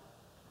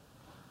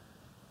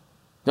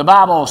 The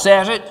Bible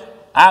says it,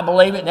 I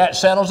believe it, that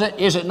settles it.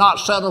 Is it not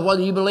settled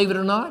whether you believe it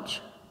or not?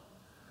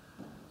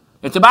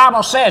 If the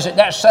Bible says it,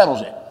 that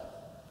settles it.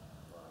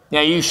 Now,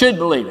 you should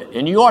believe it,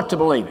 and you ought to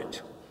believe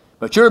it.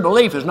 But your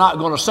belief is not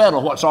going to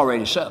settle what's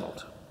already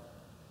settled.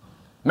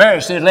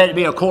 Mary said, let it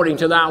be according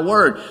to thy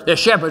word. The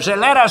shepherds said,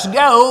 let us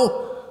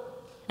go.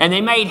 And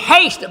they made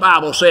haste, the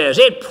Bible says.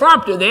 It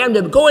prompted them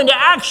to go into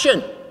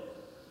action.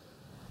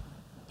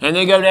 And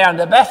they go down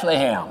to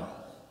Bethlehem,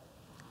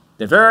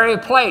 the very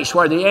place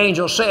where the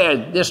angel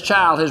said, this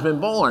child has been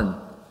born.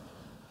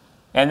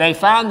 And they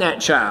find that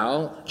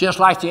child, just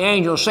like the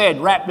angel said,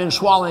 wrapped in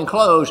swaddling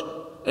clothes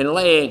and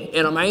laying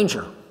in a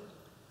manger.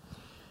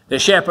 The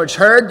shepherds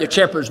heard, the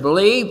shepherds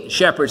believed, the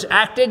shepherds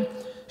acted,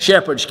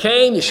 shepherds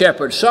came, the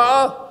shepherds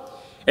saw.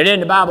 And then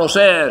the Bible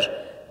says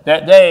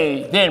that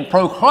they then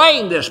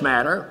proclaimed this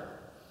matter.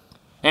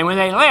 And when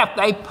they left,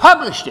 they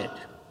published it.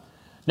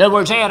 In other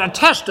words, they had a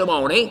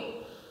testimony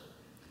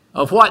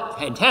of what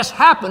had just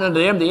happened unto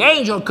them. The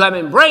angel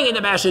coming, bringing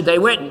the message, they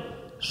went and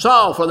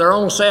saw for their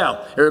own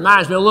self. It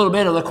reminds me a little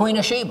bit of the Queen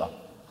of Sheba.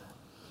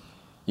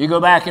 You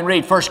go back and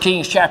read 1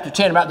 Kings chapter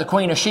 10 about the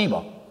Queen of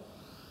Sheba.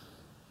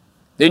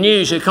 The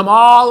news had come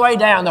all the way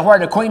down to where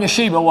the Queen of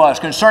Sheba was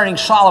concerning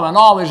Solomon and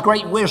all his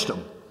great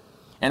wisdom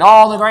and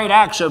all the great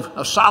acts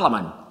of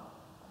Solomon.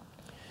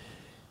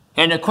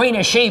 And the Queen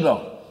of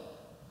Sheba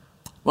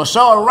was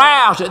so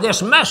aroused at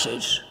this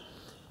message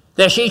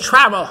that she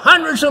traveled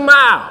hundreds of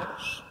miles.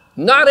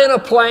 Not in a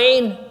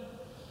plane,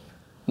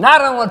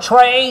 not on a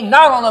train,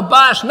 not on a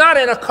bus, not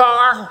in a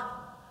car.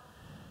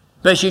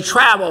 But she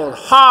traveled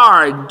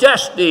hard,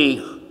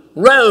 dusty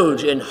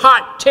roads in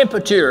hot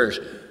temperatures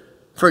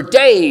for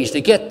days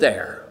to get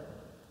there.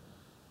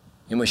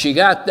 And when she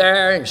got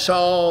there and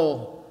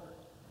saw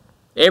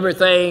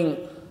everything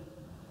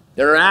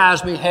that her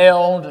eyes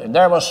beheld, and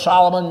there was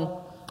Solomon,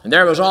 and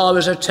there was all of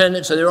his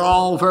attendants, and they were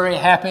all very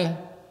happy.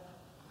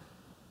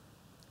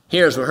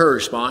 Here's her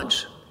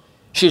response.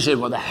 She said,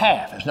 well, the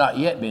half has not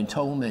yet been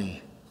told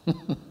me.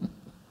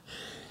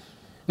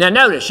 Now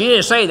notice, she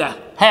didn't say the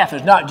half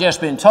has not just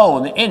been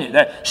told in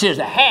it. She says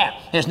the half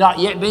has not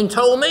yet been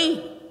told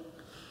me.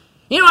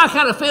 You know, I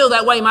kind of feel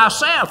that way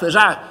myself if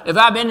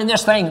I've been in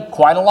this thing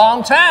quite a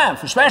long time,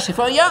 especially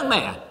for a young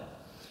man.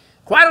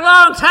 Quite a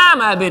long time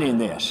I've been in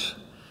this.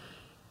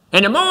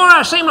 And the more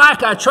I seem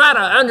like I try to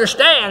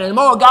understand, and the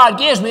more God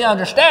gives me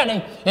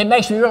understanding, it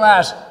makes me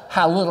realize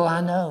how little I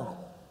know.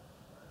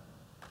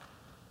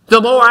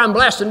 The more I'm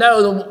blessed to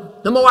know,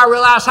 the more I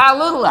realize how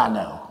little I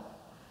know.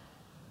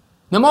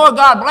 The more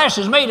God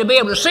blesses me to be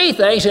able to see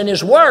things in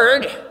His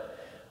Word,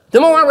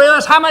 the more I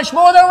realize how much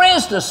more there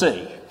is to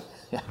see.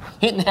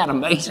 Isn't that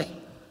amazing?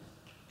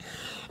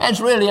 That's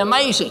really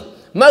amazing.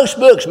 Most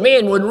books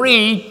men would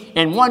read,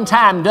 and one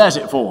time does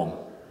it for them.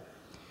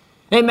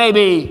 It may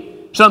be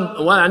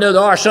I know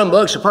there are some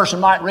books a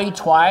person might read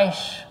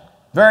twice.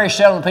 Very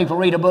seldom people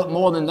read a book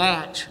more than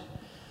that.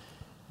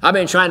 I've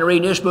been trying to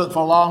read this book for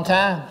a long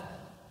time.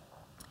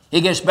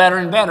 It gets better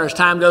and better as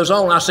time goes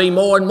on. I see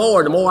more and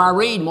more. The more I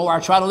read, the more I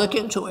try to look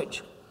into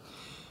it.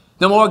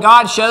 The more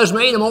God shows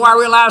me, the more I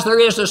realize there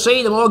is to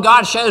see. The more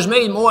God shows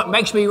me, the more it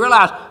makes me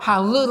realize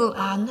how little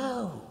I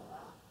know.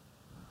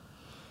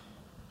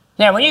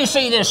 Now, when you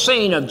see this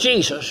scene of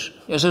Jesus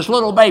as this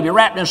little baby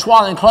wrapped in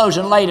swaddling clothes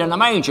and laid in a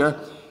manger,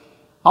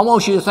 I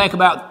want you to think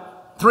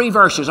about 3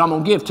 verses I'm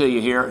going to give to you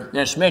here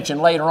that's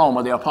mentioned later on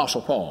by the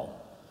Apostle Paul.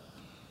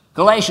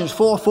 Galatians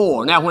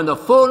 4:4. Now, when the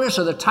fullness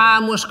of the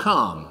time was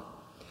come,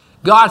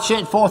 God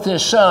sent forth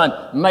His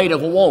Son, made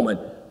of a woman.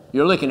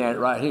 You're looking at it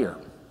right here.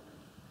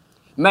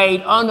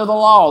 Made under the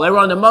law. They were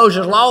under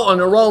Moses' law,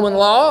 under Roman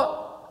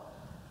law.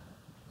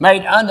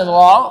 Made under the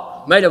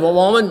law, made of a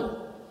woman,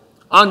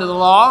 under the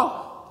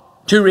law,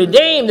 to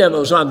redeem them that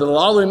was under the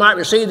law, that we might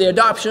receive the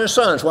adoption of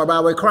sons,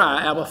 whereby we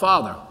cry, Abba,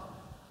 Father.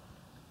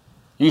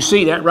 You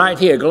see that right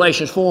here,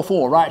 Galatians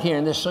 4:4, right here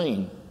in this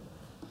scene.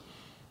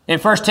 In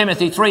 1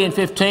 Timothy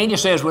 3:15, it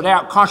says,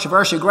 without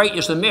controversy, great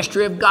is the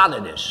mystery of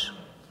godliness.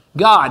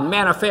 God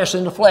manifest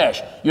in the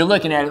flesh. You're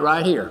looking at it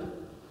right here.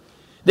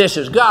 This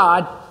is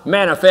God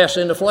manifest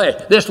in the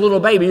flesh. This little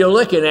baby you're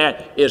looking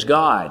at is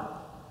God.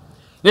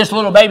 This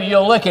little baby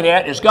you're looking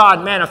at is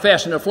God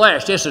manifest in the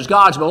flesh. This is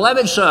God's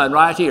beloved Son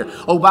right here.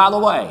 Oh, by the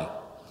way,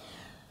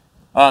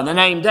 the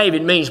name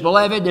David means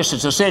beloved. This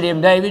is the city of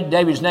David.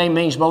 David's name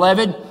means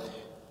beloved.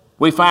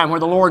 We find where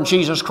the Lord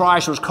Jesus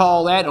Christ was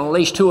called that on at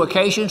least 2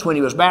 occasions. When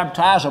He was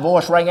baptized, a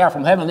voice rang out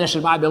from heaven, this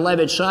is my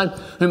beloved Son,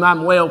 whom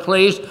I'm well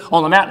pleased.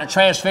 On the mountain of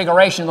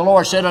transfiguration, the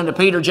Lord said unto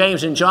Peter,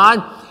 James, and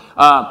John,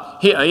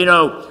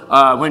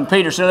 When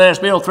Peter said, let us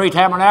build 3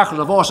 tabernacles,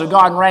 the voice of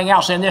God rang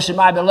out, saying, this is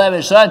my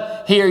beloved Son,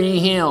 hear ye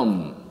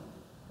him.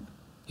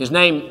 His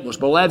name was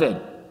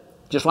beloved,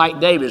 just like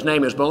David's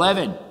name is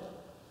beloved.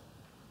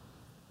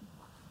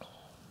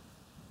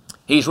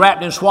 He's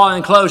wrapped in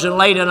swaddling clothes and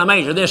laid in a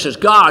manger. This is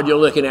God you're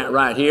looking at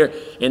right here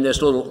in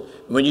this little,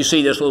 when you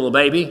see this little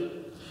baby.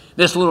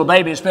 This little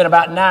baby spent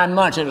about 9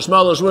 months in his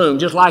mother's womb,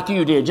 just like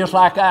you did, just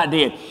like I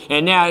did,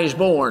 and now he's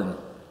born.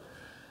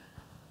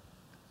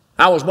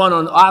 I was born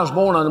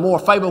under more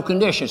favorable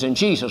conditions than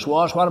Jesus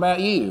was. What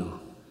about you?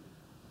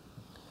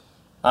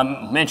 I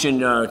mentioned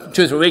 2 or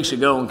 3 weeks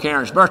ago on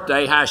Karen's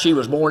birthday how she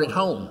was born at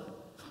home.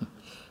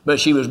 But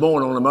she was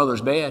born on her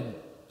mother's bed.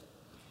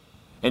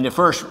 And the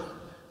first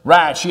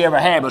ride she ever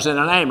had was in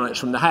an ambulance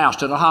from the house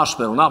to the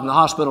hospital. Not from the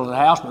hospital to the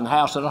house, but from the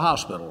house to the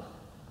hospital.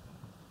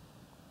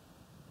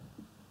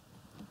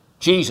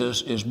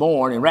 Jesus is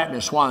born and wrapped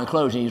in swaddling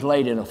clothes, and he's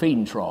laid in a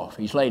feeding trough.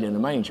 He's laid in a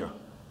manger.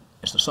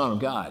 It's the Son of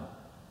God.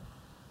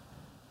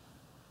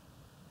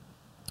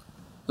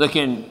 Look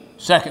in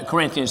 2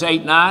 Corinthians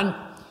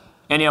 8:9.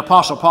 And the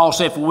Apostle Paul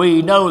said, for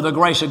we know the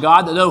grace of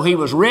God, that though he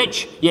was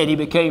rich, yet he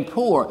became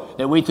poor,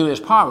 that we through his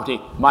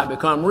poverty might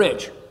become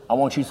rich. I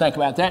want you to think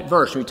about that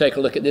verse. We take a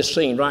look at this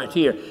scene right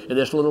here of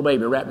this little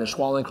baby wrapped in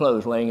swaddling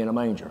clothes laying in a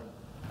manger.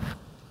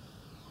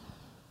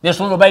 This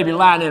little baby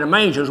lying in a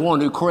manger is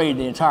one who created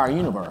the entire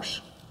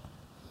universe.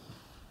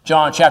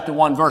 John chapter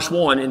 1, verse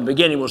 1, in the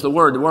beginning was the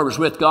Word was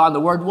with God, and the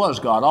Word was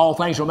God. All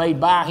things were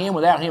made by him.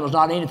 Without him was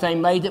not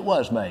anything made that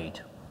was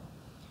made.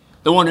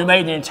 The one who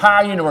made the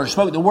entire universe,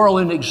 spoke the world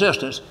into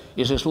existence,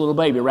 is this little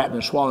baby wrapped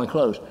in swaddling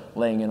clothes,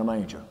 laying in a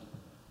manger.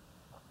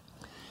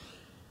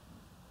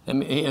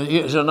 And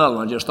here's another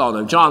one I just thought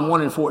of. John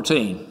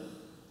 1:14.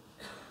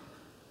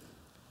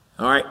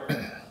 All right.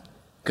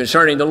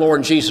 Concerning the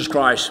Lord Jesus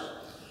Christ,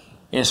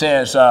 it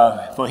says,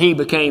 for he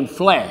became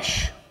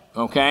flesh.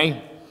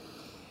 Okay.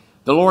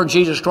 The Lord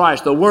Jesus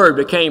Christ, the Word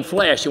became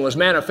flesh and was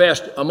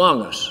manifest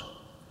among us.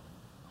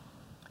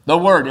 The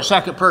Word, the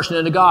second person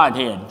in the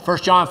Godhead. 1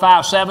 John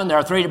 5:7, there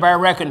are 3 to bear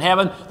record in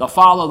heaven, the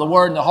Father, the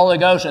Word, and the Holy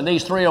Ghost, and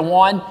these 3 are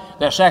one.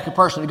 That second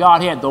person in the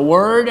Godhead, the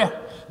Word,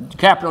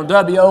 capital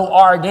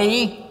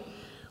W-O-R-D.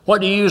 What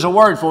do you use a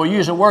word for? You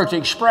use a word to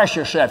express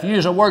yourself. You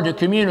use a word to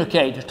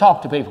communicate, to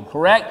talk to people,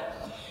 correct?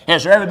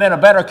 Has there ever been a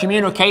better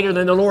communicator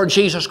than the Lord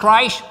Jesus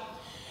Christ?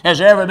 Has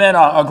there ever been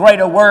a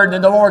greater word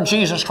than the Lord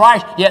Jesus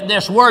Christ? Yet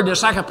this Word, the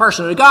second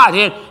person of the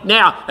Godhead,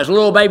 now, as a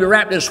little baby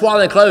wrapped in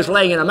swaddling clothes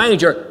laying in a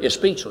manger, is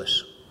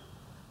speechless.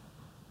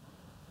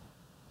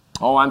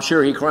 Oh, I'm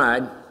sure he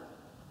cried.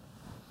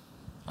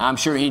 I'm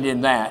sure he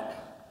did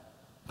that.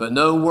 But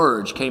no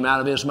words came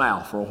out of his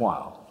mouth for a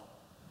while.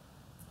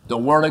 The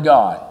Word of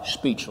God,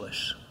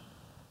 speechless.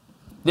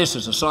 This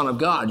is the Son of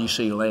God you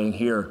see laying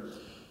here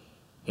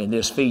in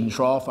this feeding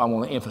trough. I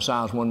want to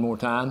emphasize one more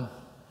time.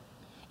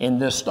 In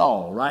this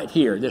stall right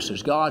here, this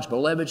is God's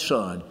beloved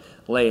Son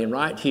laying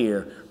right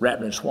here,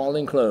 wrapped in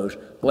swaddling clothes,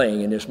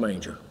 laying in this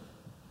manger.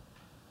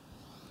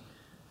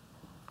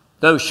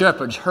 Those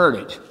shepherds heard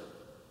it.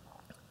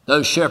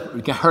 Those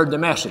shepherds heard the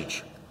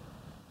message.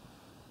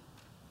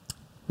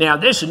 Now,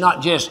 this is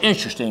not just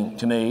interesting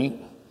to me,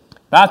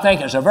 but I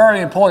think it's a very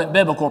important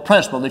biblical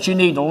principle that you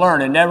need to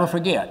learn and never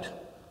forget.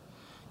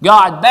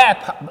 God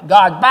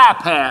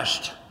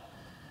bypassed,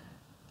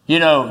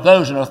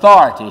 those in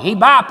authority. He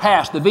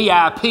bypassed the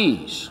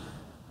VIPs.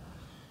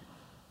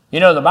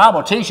 The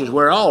Bible teaches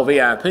we're all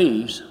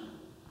VIPs.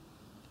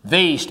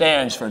 V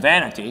stands for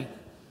vanity.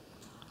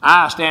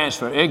 I stands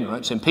for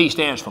ignorance, and P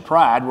stands for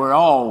pride. We're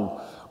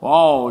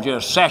all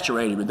just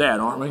saturated with that,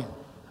 aren't we?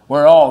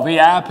 We're all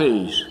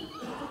VIPs.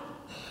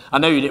 I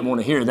know you didn't want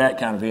to hear that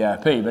kind of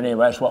VIP, but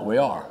anyway, that's what we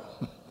are.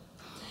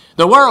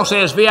 The world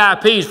says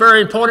VIPs,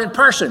 very important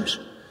persons.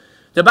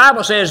 The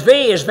Bible says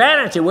V is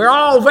vanity. We're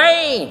all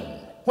vain.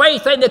 Why do you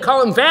think they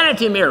call them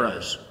vanity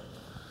mirrors?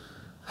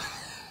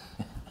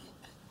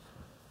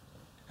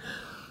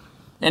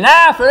 And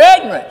I for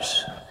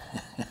ignorance.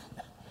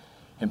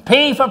 And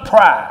P for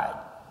pride.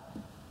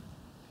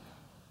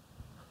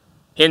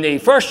 In the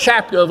first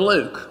chapter of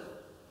Luke,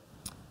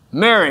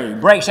 Mary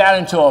breaks out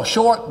into a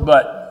short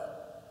but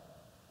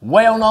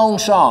well-known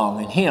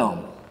song and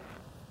hymn.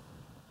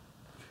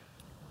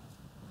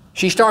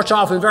 She starts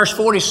off in verse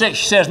 46.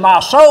 She says,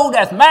 my soul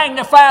doth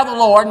magnify the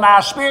Lord,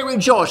 my spirit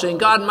rejoices in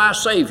God my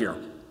Savior.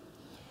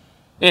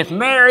 If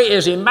Mary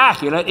is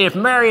immaculate, if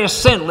Mary is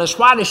sinless,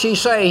 why does she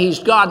say he's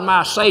God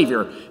my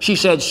Savior? She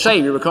said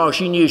Savior because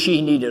she knew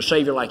she needed a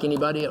Savior like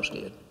anybody else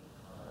did.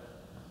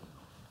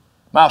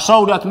 My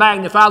soul doth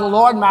magnify the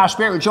Lord, my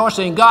spirit rejoices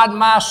in God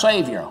my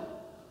Savior.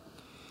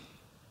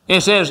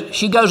 It says,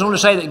 she goes on to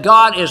say that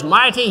God is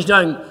mighty. He's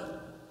done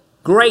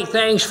great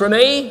things for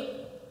me.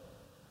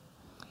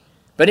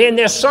 But in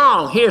this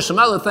song, here's some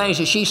other things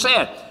that she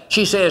said.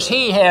 She says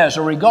he has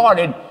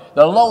regarded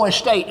the low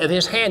estate of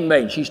his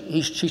handmaiden.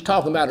 She's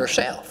talking about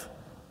herself.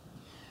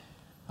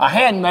 A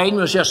handmaiden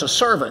was just a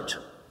servant,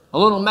 a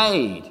little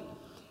maid.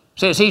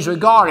 Says he's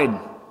regarded,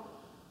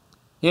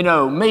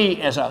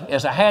 me as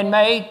a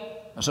handmaid,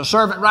 as a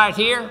servant right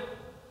here.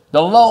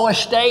 the low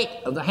estate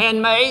of the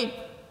handmaid.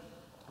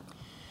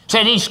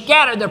 Said he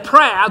scattered the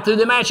proud through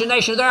the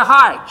imagination of their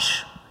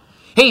hearts.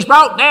 He's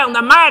brought down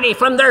the mighty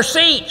from their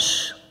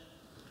seats,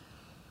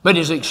 but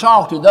has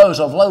exalted those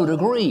of low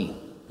degree,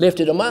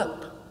 lifted them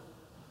up.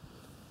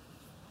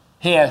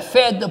 He hath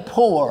fed the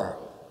poor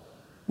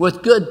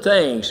with good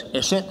things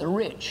and sent the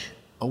rich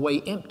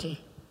away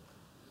empty.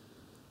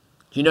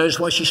 Do you notice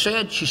what she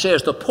said? She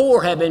says, the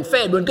poor have been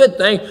fed with good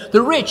things,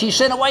 the rich he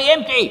sent away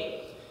empty.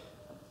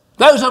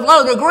 Those of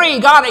low degree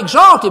God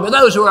exalted, but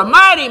those who are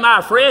mighty,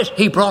 my friends,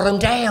 he brought them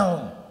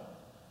down.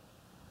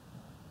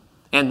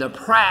 And the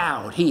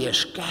proud he has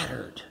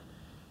scattered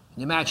in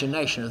the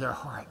imagination of their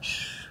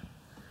hearts.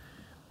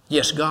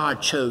 Yes,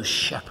 God chose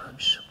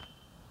shepherds,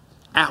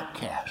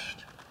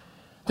 outcasts,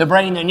 to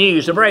bring the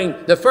news, to bring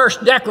the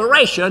first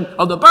declaration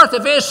of the birth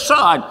of his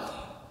son.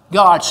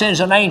 God sends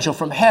an angel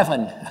from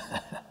heaven.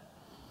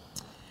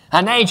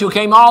 An angel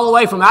came all the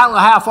way from, I don't know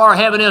how far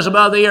heaven is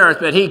above the earth,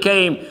 but he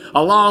came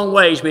a long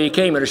ways, but he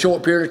came in a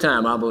short period of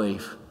time, I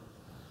believe.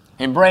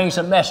 And brings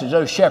a message,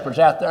 those shepherds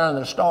out there under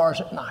the stars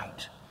at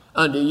night.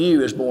 Unto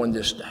you is born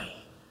this day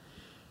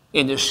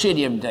in the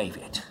city of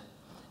David.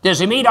 Does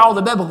he meet all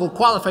the biblical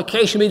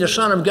qualifications to be the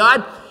Son of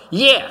God?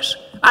 Yes.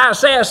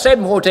 Isaiah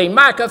 7:14,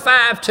 Micah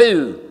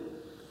 5:2,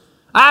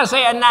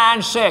 Isaiah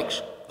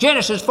 9:6,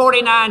 Genesis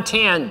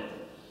 49:10.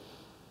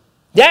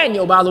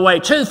 Daniel, by the way,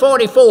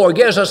 2:44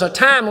 gives us a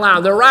timeline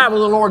of the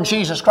arrival of the Lord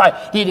Jesus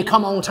Christ. Did he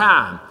come on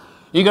time?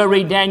 You go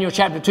read Daniel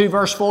chapter 2,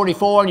 verse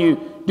 44, and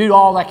you do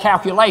all the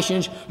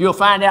calculations, you'll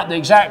find out the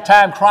exact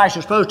time Christ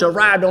was supposed to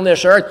arrive on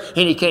this earth,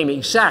 and he came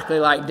exactly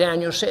like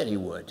Daniel said he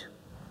would.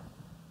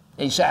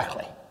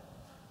 Exactly.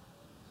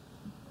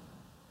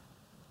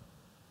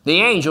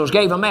 The angels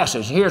gave a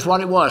message. Here's what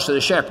it was to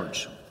the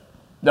shepherds.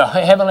 The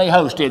heavenly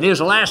host did. Here's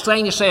the last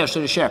thing it says to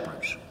the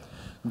shepherds.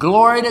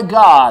 Glory to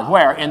God,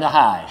 where? In the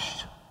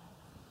highest.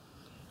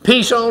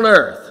 Peace on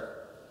earth,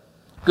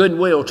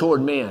 goodwill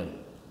toward men.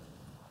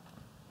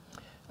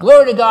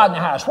 Glory to God in the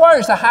highest. Where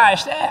is the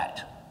highest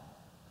at?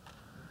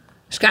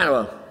 It's kind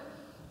of an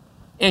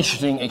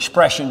interesting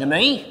expression to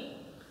me.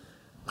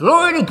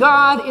 Glory to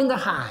God in the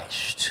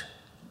highest.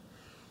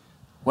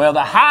 Well,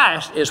 the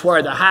highest is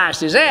where the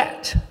highest is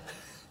at.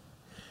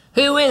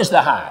 Who is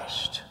the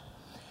highest?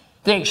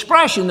 The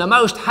expression, the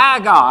Most High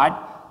God,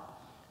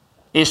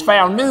 is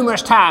found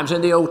numerous times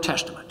in the Old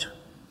Testament.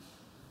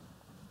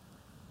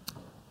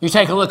 You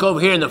take a look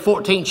over here in the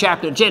 14th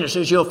chapter of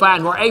Genesis, you'll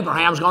find where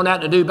Abraham's gone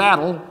out to do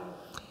battle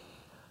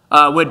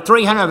with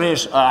 300 of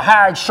his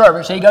hired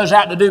servants. He goes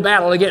out to do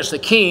battle against the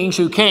kings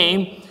who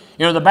came.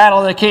 You know, the battle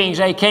of the kings,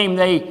 they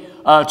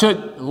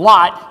took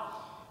Lot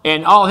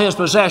and all his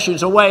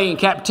possessions away in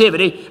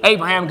captivity.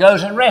 Abraham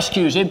goes and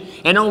rescues him,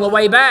 and on the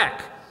way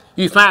back,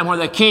 you find where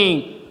the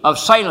king of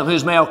Salem,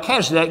 who's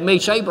Melchizedek,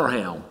 meets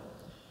Abraham.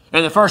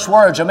 And the first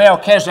words of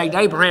Melchizedek to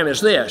Abraham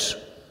is this. He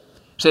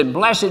said,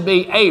 Blessed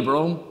be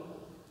Abram,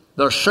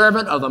 the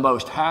servant of the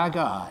Most High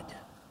God,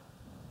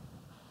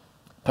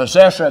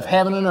 possessor of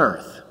heaven and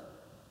earth.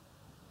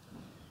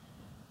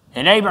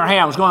 And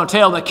Abraham's going to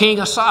tell the king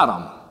of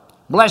Sodom,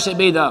 Blessed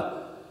be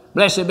the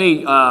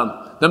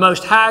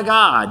Most High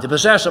God, the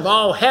possessor of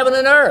all heaven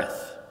and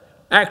earth.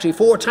 Actually,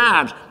 4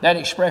 times that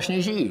expression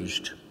is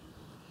used.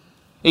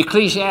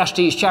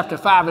 Ecclesiastes chapter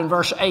 5 and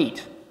verse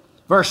 8.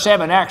 Verse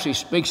 7 actually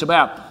speaks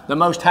about the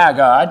Most High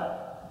God.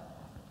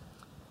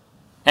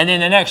 And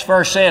then the next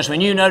verse says,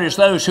 when you notice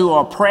those who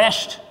are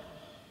oppressed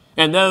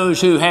and those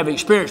who have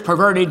experienced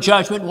perverted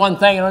judgment, one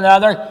thing and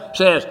another,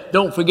 says,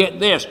 don't forget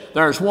this,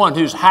 there's one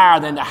who's higher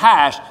than the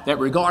highest that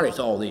regardeth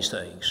all these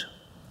things.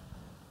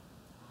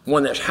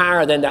 One that's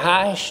higher than the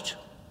highest.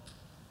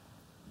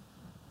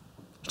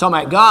 He's talking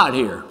about God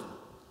here.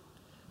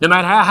 No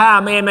matter how high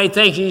a man may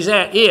think he's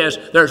at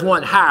there's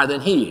one higher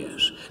than he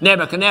is.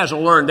 Nebuchadnezzar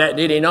learned that,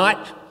 did he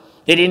not?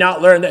 Did he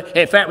not learn that?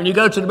 In fact, when you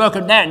go to the book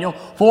of Daniel,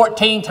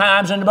 14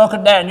 times in the book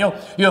of Daniel,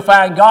 you'll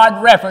find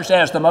God referenced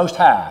as the Most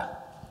High.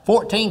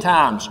 14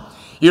 times.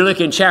 You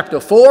look in chapter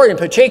 4 in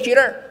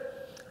particular,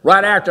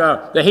 right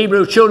after the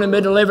Hebrew children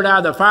been delivered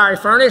out of the fiery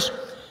furnace,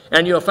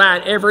 and you'll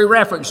find every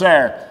reference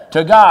there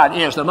to God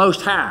is the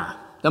Most High.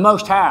 The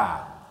Most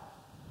High.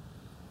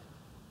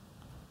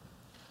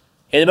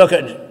 In the book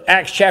of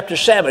Acts chapter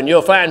 7,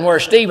 you'll find where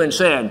Stephen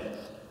said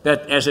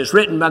that, as it's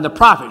written by the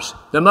prophets,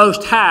 the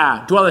Most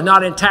High dwelleth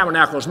not in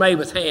tabernacles made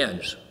with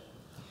hands.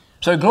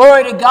 So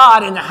glory to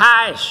God in the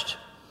highest.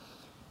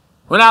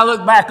 When I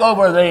look back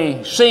over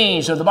the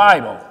scenes of the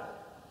Bible,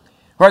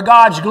 where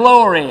God's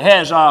glory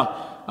has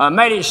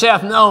made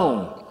itself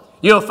known,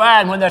 you'll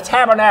find when the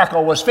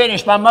tabernacle was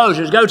finished by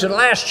Moses, go to the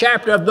last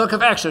chapter of the book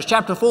of Exodus,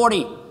 chapter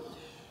 40.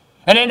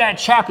 And in that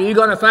chapter, you're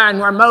going to find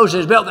where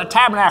Moses built the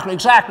tabernacle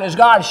exactly as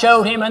God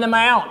showed him in the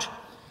mount.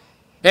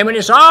 And when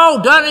it's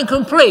all done and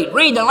complete,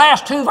 read the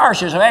last 2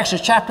 verses of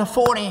Exodus chapter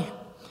 40.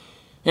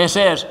 It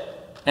says,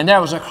 and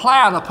there was a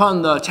cloud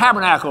upon the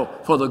tabernacle,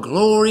 for the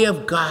glory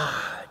of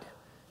God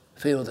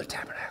filled the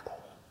tabernacle.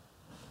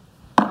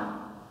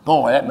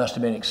 Boy, that must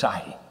have been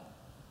exciting.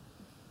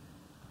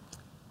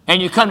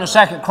 And you come to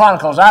 2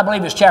 Chronicles, I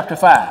believe it's chapter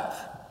 5.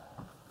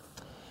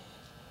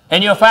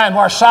 And you'll find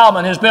where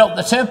Solomon has built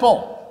the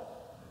temple.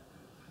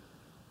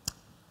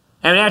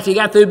 And after he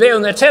got through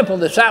building the temple,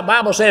 the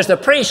Bible says the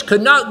priest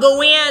could not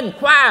go in.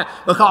 Why?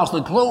 Because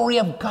the glory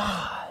of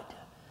God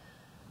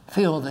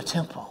filled the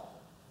temple.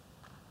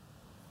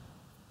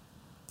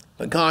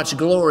 But God's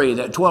glory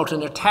that dwelt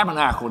in the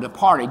tabernacle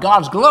departed.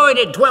 God's glory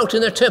that dwelt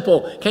in the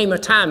temple came a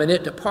time and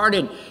it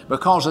departed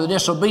because of the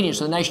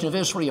disobedience of the nation of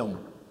Israel.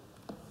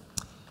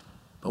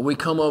 But we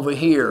come over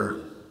here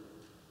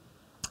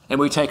and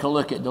we take a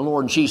look at the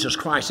Lord Jesus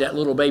Christ, that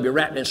little baby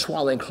wrapped in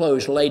swaddling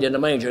clothes, laid in a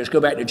manger. Let's go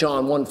back to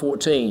John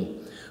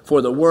 1:14.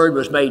 For the Word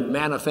was made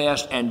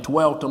manifest and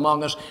dwelt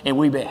among us, and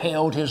we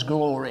beheld His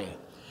glory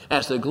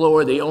as the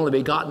glory of the only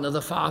begotten of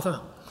the Father.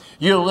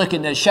 You're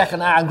looking at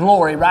Shekinah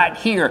glory right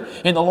here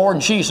in the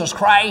Lord Jesus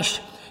Christ.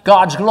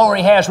 God's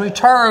glory has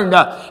returned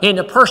in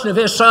the person of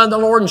His Son, the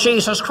Lord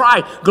Jesus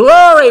Christ.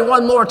 Glory,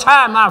 one more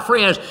time, my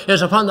friends,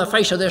 is upon the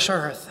face of this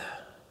earth.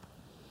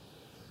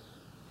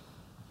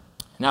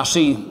 Now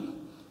see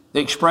the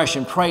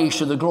expression, praise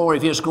to the glory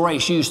of His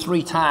grace, used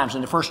 3 times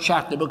in the first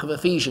chapter of the book of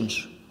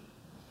Ephesians.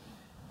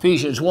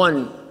 Ephesians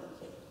 1,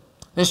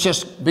 let's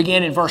just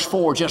begin in verse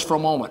 4 just for a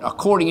moment.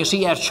 According as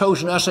He hath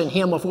chosen us in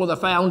Him before the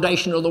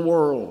foundation of the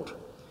world,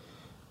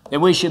 that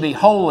we should be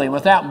holy and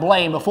without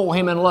blame before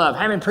Him in love,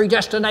 having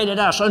predestinated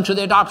us unto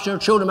the adoption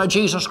of children by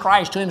Jesus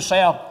Christ to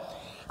Himself,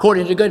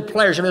 according to the good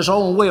pleasure of His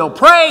own will.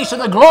 Praise to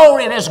the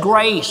glory of His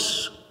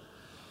grace,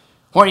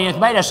 where He hath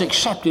made us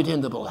accepted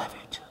in the beloved.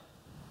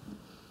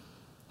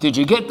 Did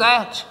you get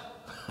that?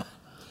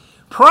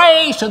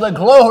 Praise to the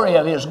glory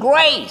of His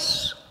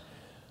grace,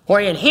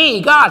 wherein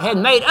He, God, had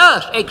made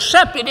us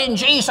accepted in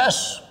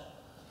Jesus.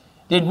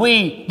 Did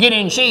we get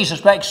in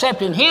Jesus by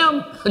accepting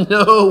Him?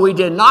 No, we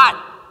did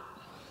not.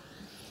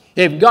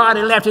 If God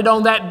had left it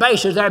on that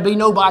basis, there'd be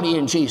nobody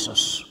in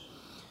Jesus.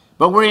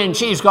 But we're in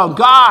Jesus because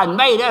God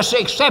made us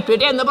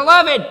accepted in the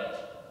beloved.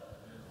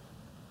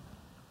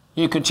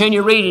 You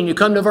continue reading, you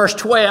come to verse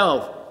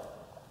 12.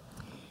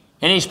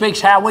 And he speaks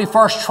how we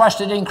first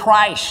trusted in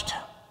Christ.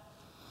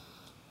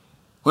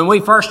 When we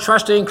first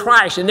trusted in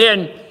Christ. And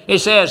then it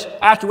says,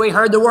 after we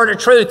heard the word of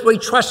truth, we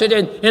trusted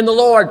in the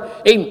Lord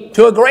even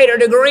to a greater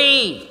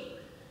degree.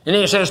 And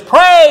then it says,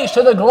 praise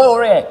to the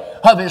glory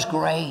of His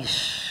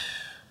grace.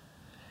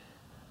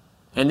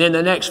 And then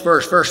the next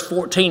verse, verse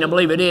 14, I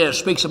believe it is,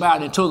 speaks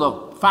about until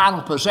the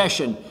final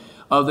possession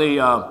of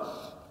the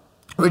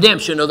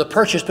redemption of the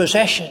purchased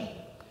possession.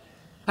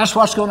 That's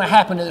what's going to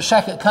happen in the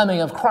second coming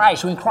of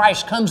Christ when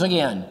Christ comes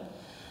again.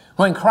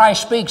 When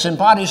Christ speaks and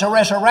bodies are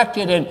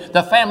resurrected and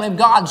the family of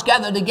God's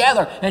gathered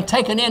together and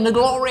taken into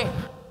glory.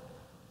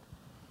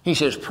 He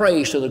says,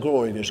 praise to the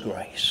glory of His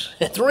grace.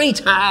 3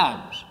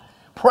 times,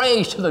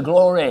 praise to the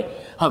glory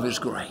of His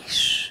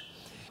grace.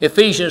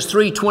 Ephesians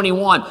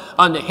 3:21,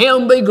 unto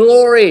Him be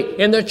glory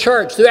in the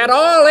church throughout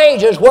all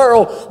ages,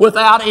 world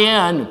without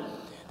end.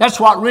 That's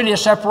what really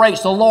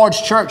separates the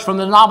Lord's church from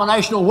the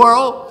denominational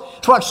world.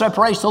 It's what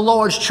separates the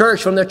Lord's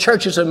church from the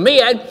churches of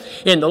men.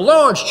 In the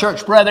Lord's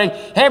church, brethren,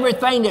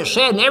 everything that's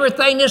said and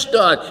everything that's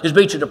done is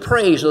be to the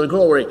praise of the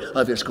glory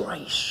of His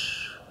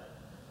grace.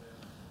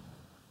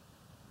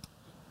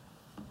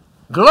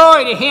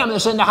 Glory to Him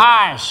that's in the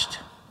highest,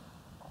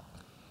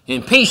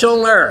 and peace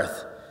on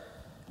earth,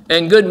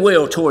 and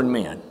goodwill toward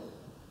men.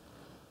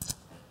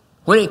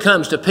 When it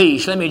comes to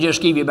peace, let me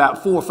just give you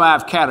about 4 or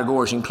 5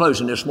 categories in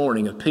closing this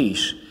morning of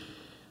peace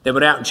that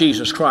without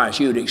Jesus Christ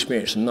you would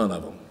experience none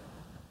of them.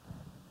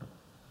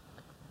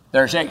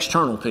 There's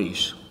external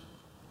peace,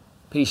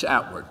 peace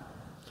outward.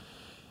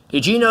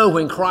 Did you know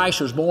when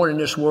Christ was born in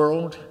this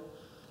world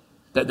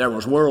that there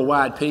was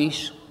worldwide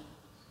peace?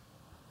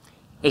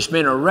 It's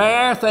been a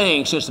rare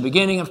thing since the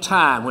beginning of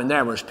time when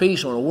there was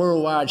peace on a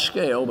worldwide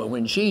scale, but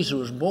when Jesus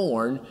was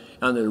born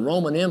under the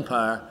Roman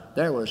Empire,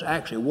 there was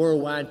actually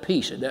worldwide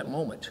peace at that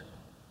moment.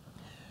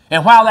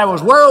 And while there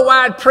was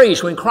worldwide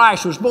peace when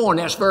Christ was born,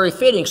 that's very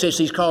fitting since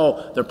He's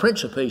called the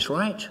Prince of Peace,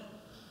 right?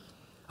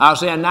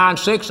 Isaiah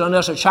 9:6, unto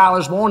us a child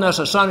is born, unto us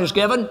a son is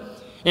given.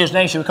 His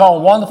name shall be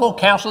called Wonderful,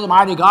 Counselor, the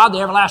Mighty God, the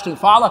Everlasting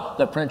Father,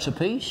 the Prince of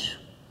Peace.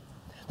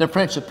 The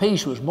Prince of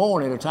Peace was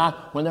born at a time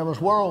when there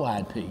was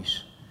worldwide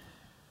peace.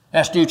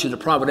 That's due to the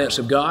providence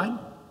of God,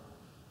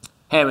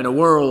 having a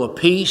world of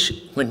peace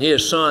when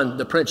His Son,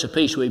 the Prince of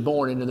Peace, will be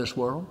born into this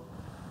world.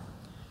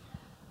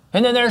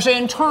 And then there's the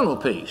internal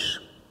peace.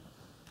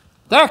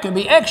 There can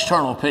be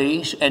external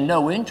peace and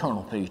no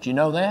internal peace. Do you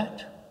know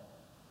that?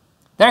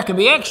 There can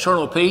be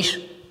external peace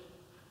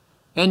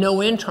and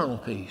no internal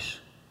peace.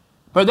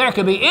 But there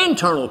can be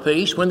internal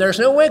peace when there's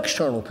no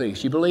external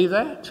peace. You believe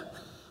that?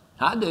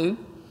 I do.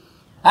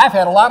 I've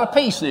had a lot of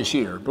peace this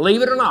year.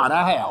 Believe it or not,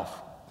 I have.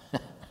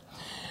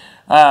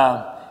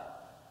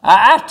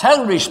 I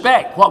totally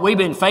respect what we've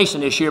been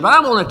facing this year, but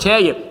I want to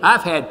tell you,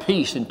 I've had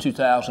peace in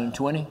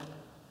 2020.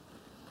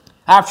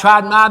 I've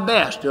tried my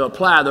best to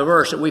apply the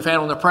verse that we've had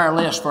on the prayer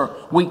list for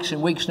weeks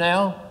and weeks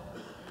now.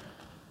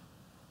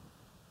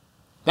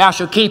 Thou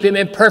shalt keep him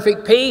in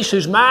perfect peace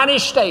whose mind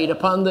is stayed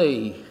upon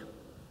thee.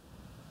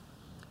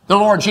 The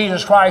Lord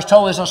Jesus Christ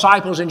told his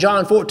disciples in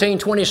John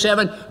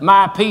 14:27,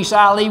 my peace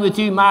I leave with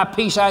you, my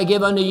peace I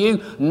give unto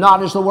you,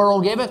 not as the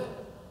world giveth.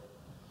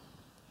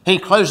 He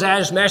closed out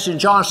his message in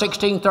John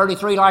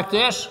 16:33 like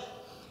this.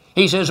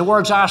 He says, the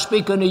words I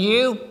speak unto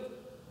you,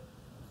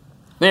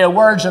 they are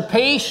words of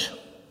peace.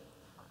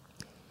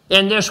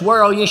 In this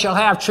world you shall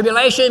have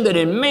tribulation, but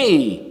in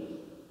me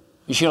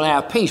you shall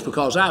have peace,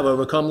 because I've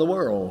overcome the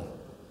world.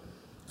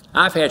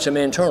 I've had some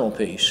internal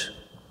peace.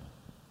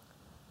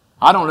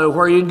 I don't know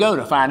where you'd go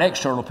to find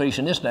external peace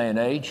in this day and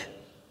age.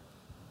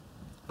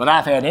 But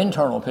I've had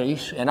internal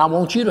peace, and I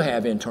want you to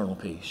have internal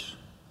peace.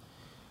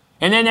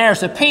 And then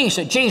there's the peace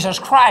that Jesus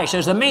Christ,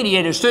 as the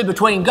mediator, stood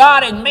between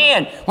God and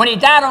men when he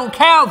died on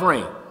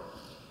Calvary.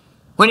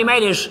 When he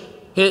made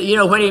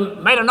when he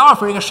made an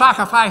offering, a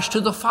sacrifice to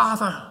the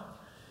Father.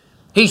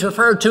 He's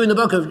referred to in the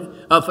book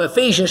of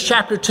Ephesians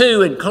chapter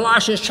 2 and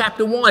Colossians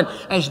chapter 1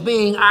 as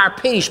being our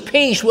peace.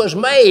 Peace was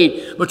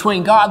made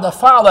between God the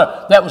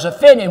Father that was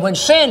offended when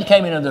sin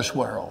came into this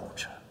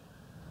world.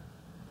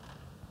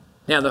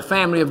 Now the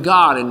family of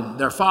God and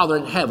their Father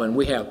in heaven,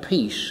 we have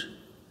peace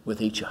with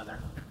each other.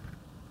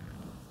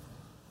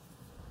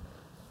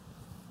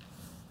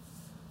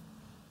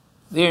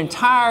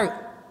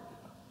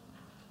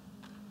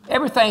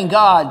 Everything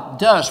God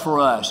does for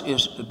us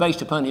is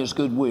based upon his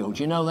goodwill.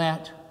 Do you know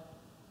that?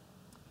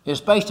 It's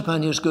based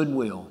upon his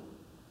goodwill.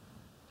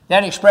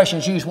 That expression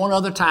is used one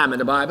other time in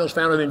the Bible. It's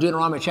found in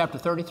Deuteronomy chapter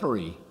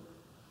 33.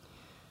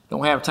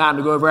 Don't have time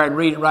to go over and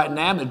read it right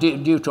now, but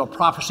due to a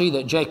prophecy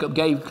that Jacob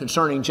gave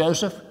concerning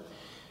Joseph.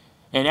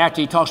 And after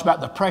he talks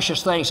about the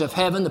precious things of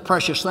heaven, the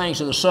precious things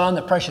of the sun,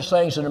 the precious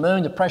things of the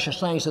moon, the precious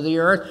things of the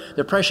earth,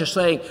 the precious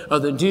thing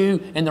of the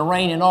dew and the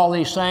rain and all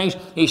these things,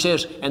 he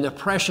says, and the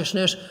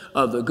preciousness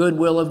of the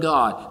goodwill of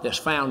God that's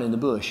found in the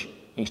bush.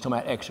 He's talking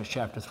about Exodus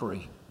chapter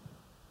 3.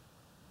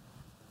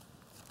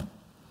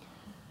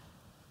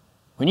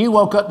 When you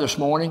woke up this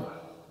morning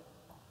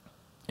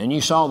and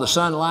you saw the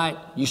sunlight,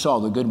 you saw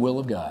the goodwill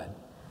of God.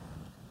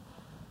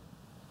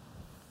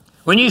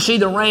 When you see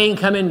the rain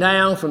coming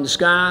down from the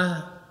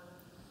sky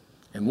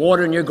and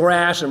watering your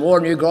grass and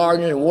watering your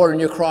garden and watering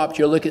your crops,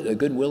 you'll look at the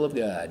goodwill of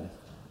God.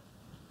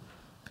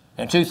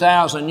 And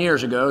 2,000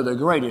 years ago, the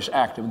greatest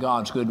act of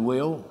God's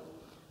goodwill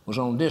was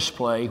on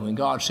display when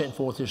God sent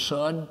forth his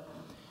Son,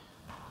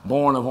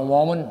 born of a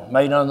woman,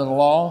 made under the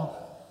law,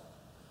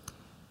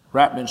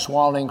 wrapped in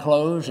swaddling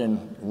clothes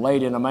and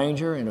laid in a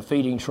manger in a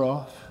feeding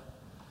trough.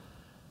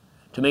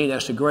 To me,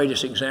 that's the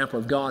greatest example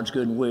of God's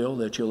goodwill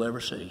that you'll ever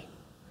see.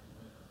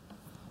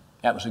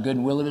 That was the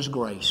goodwill of his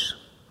grace,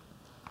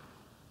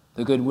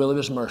 the goodwill of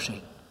his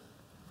mercy,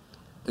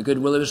 the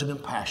goodwill of his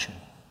compassion,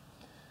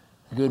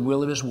 the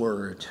goodwill of his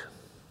word.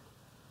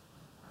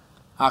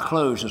 I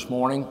close this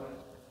morning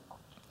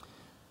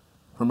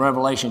from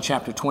Revelation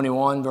chapter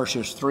 21,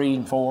 verses 3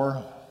 and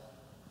 4.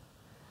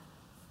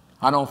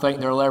 I don't think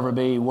there'll ever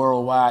be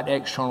worldwide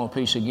external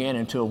peace again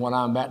until what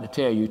I'm about to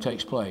tell you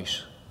takes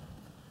place.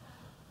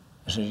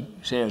 It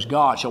says,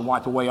 God shall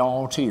wipe away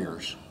all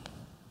tears,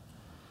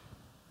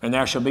 and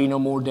there shall be no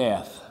more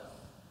death.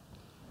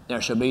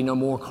 There shall be no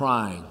more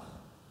crying.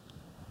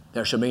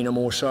 There shall be no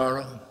more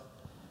sorrow.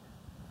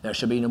 There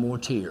shall be no more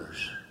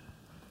tears.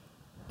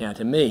 Now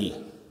to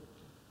me,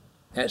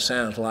 that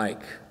sounds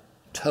like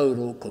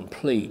total,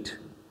 complete,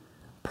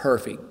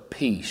 perfect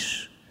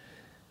peace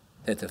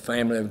that the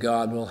family of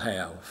God will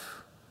have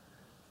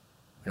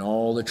when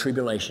all the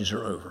tribulations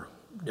are over.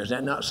 Does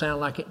that not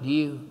sound like it to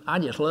you? I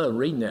just love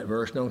reading that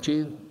verse, don't you?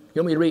 You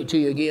want me to read it to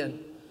you again?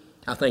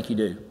 I think you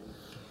do.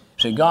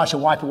 It says, God shall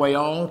wipe away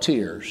all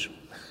tears.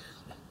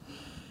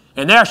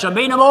 And there shall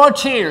be no more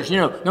tears.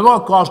 No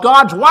more, because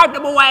God's wiped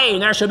them away,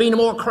 and there shall be no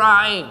more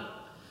crying.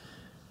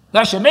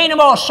 There shall be no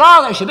more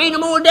sorrow. There shall be no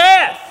more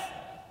death.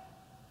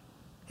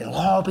 It'll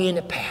all be in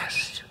the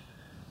past.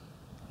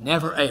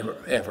 Never, ever,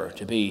 ever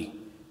to be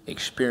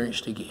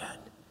experienced again.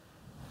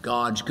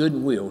 God's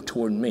goodwill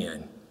toward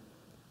men.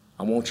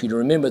 I want you to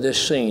remember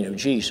this scene of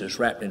Jesus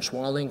wrapped in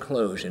swaddling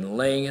clothes and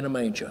laying in a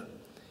manger.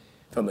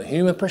 From a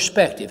human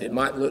perspective, it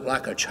might look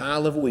like a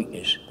child of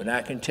weakness, but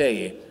I can tell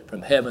you,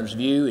 from heaven's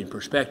view and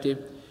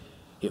perspective,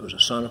 it was a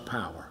son of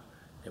power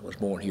that was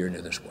born here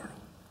into this world.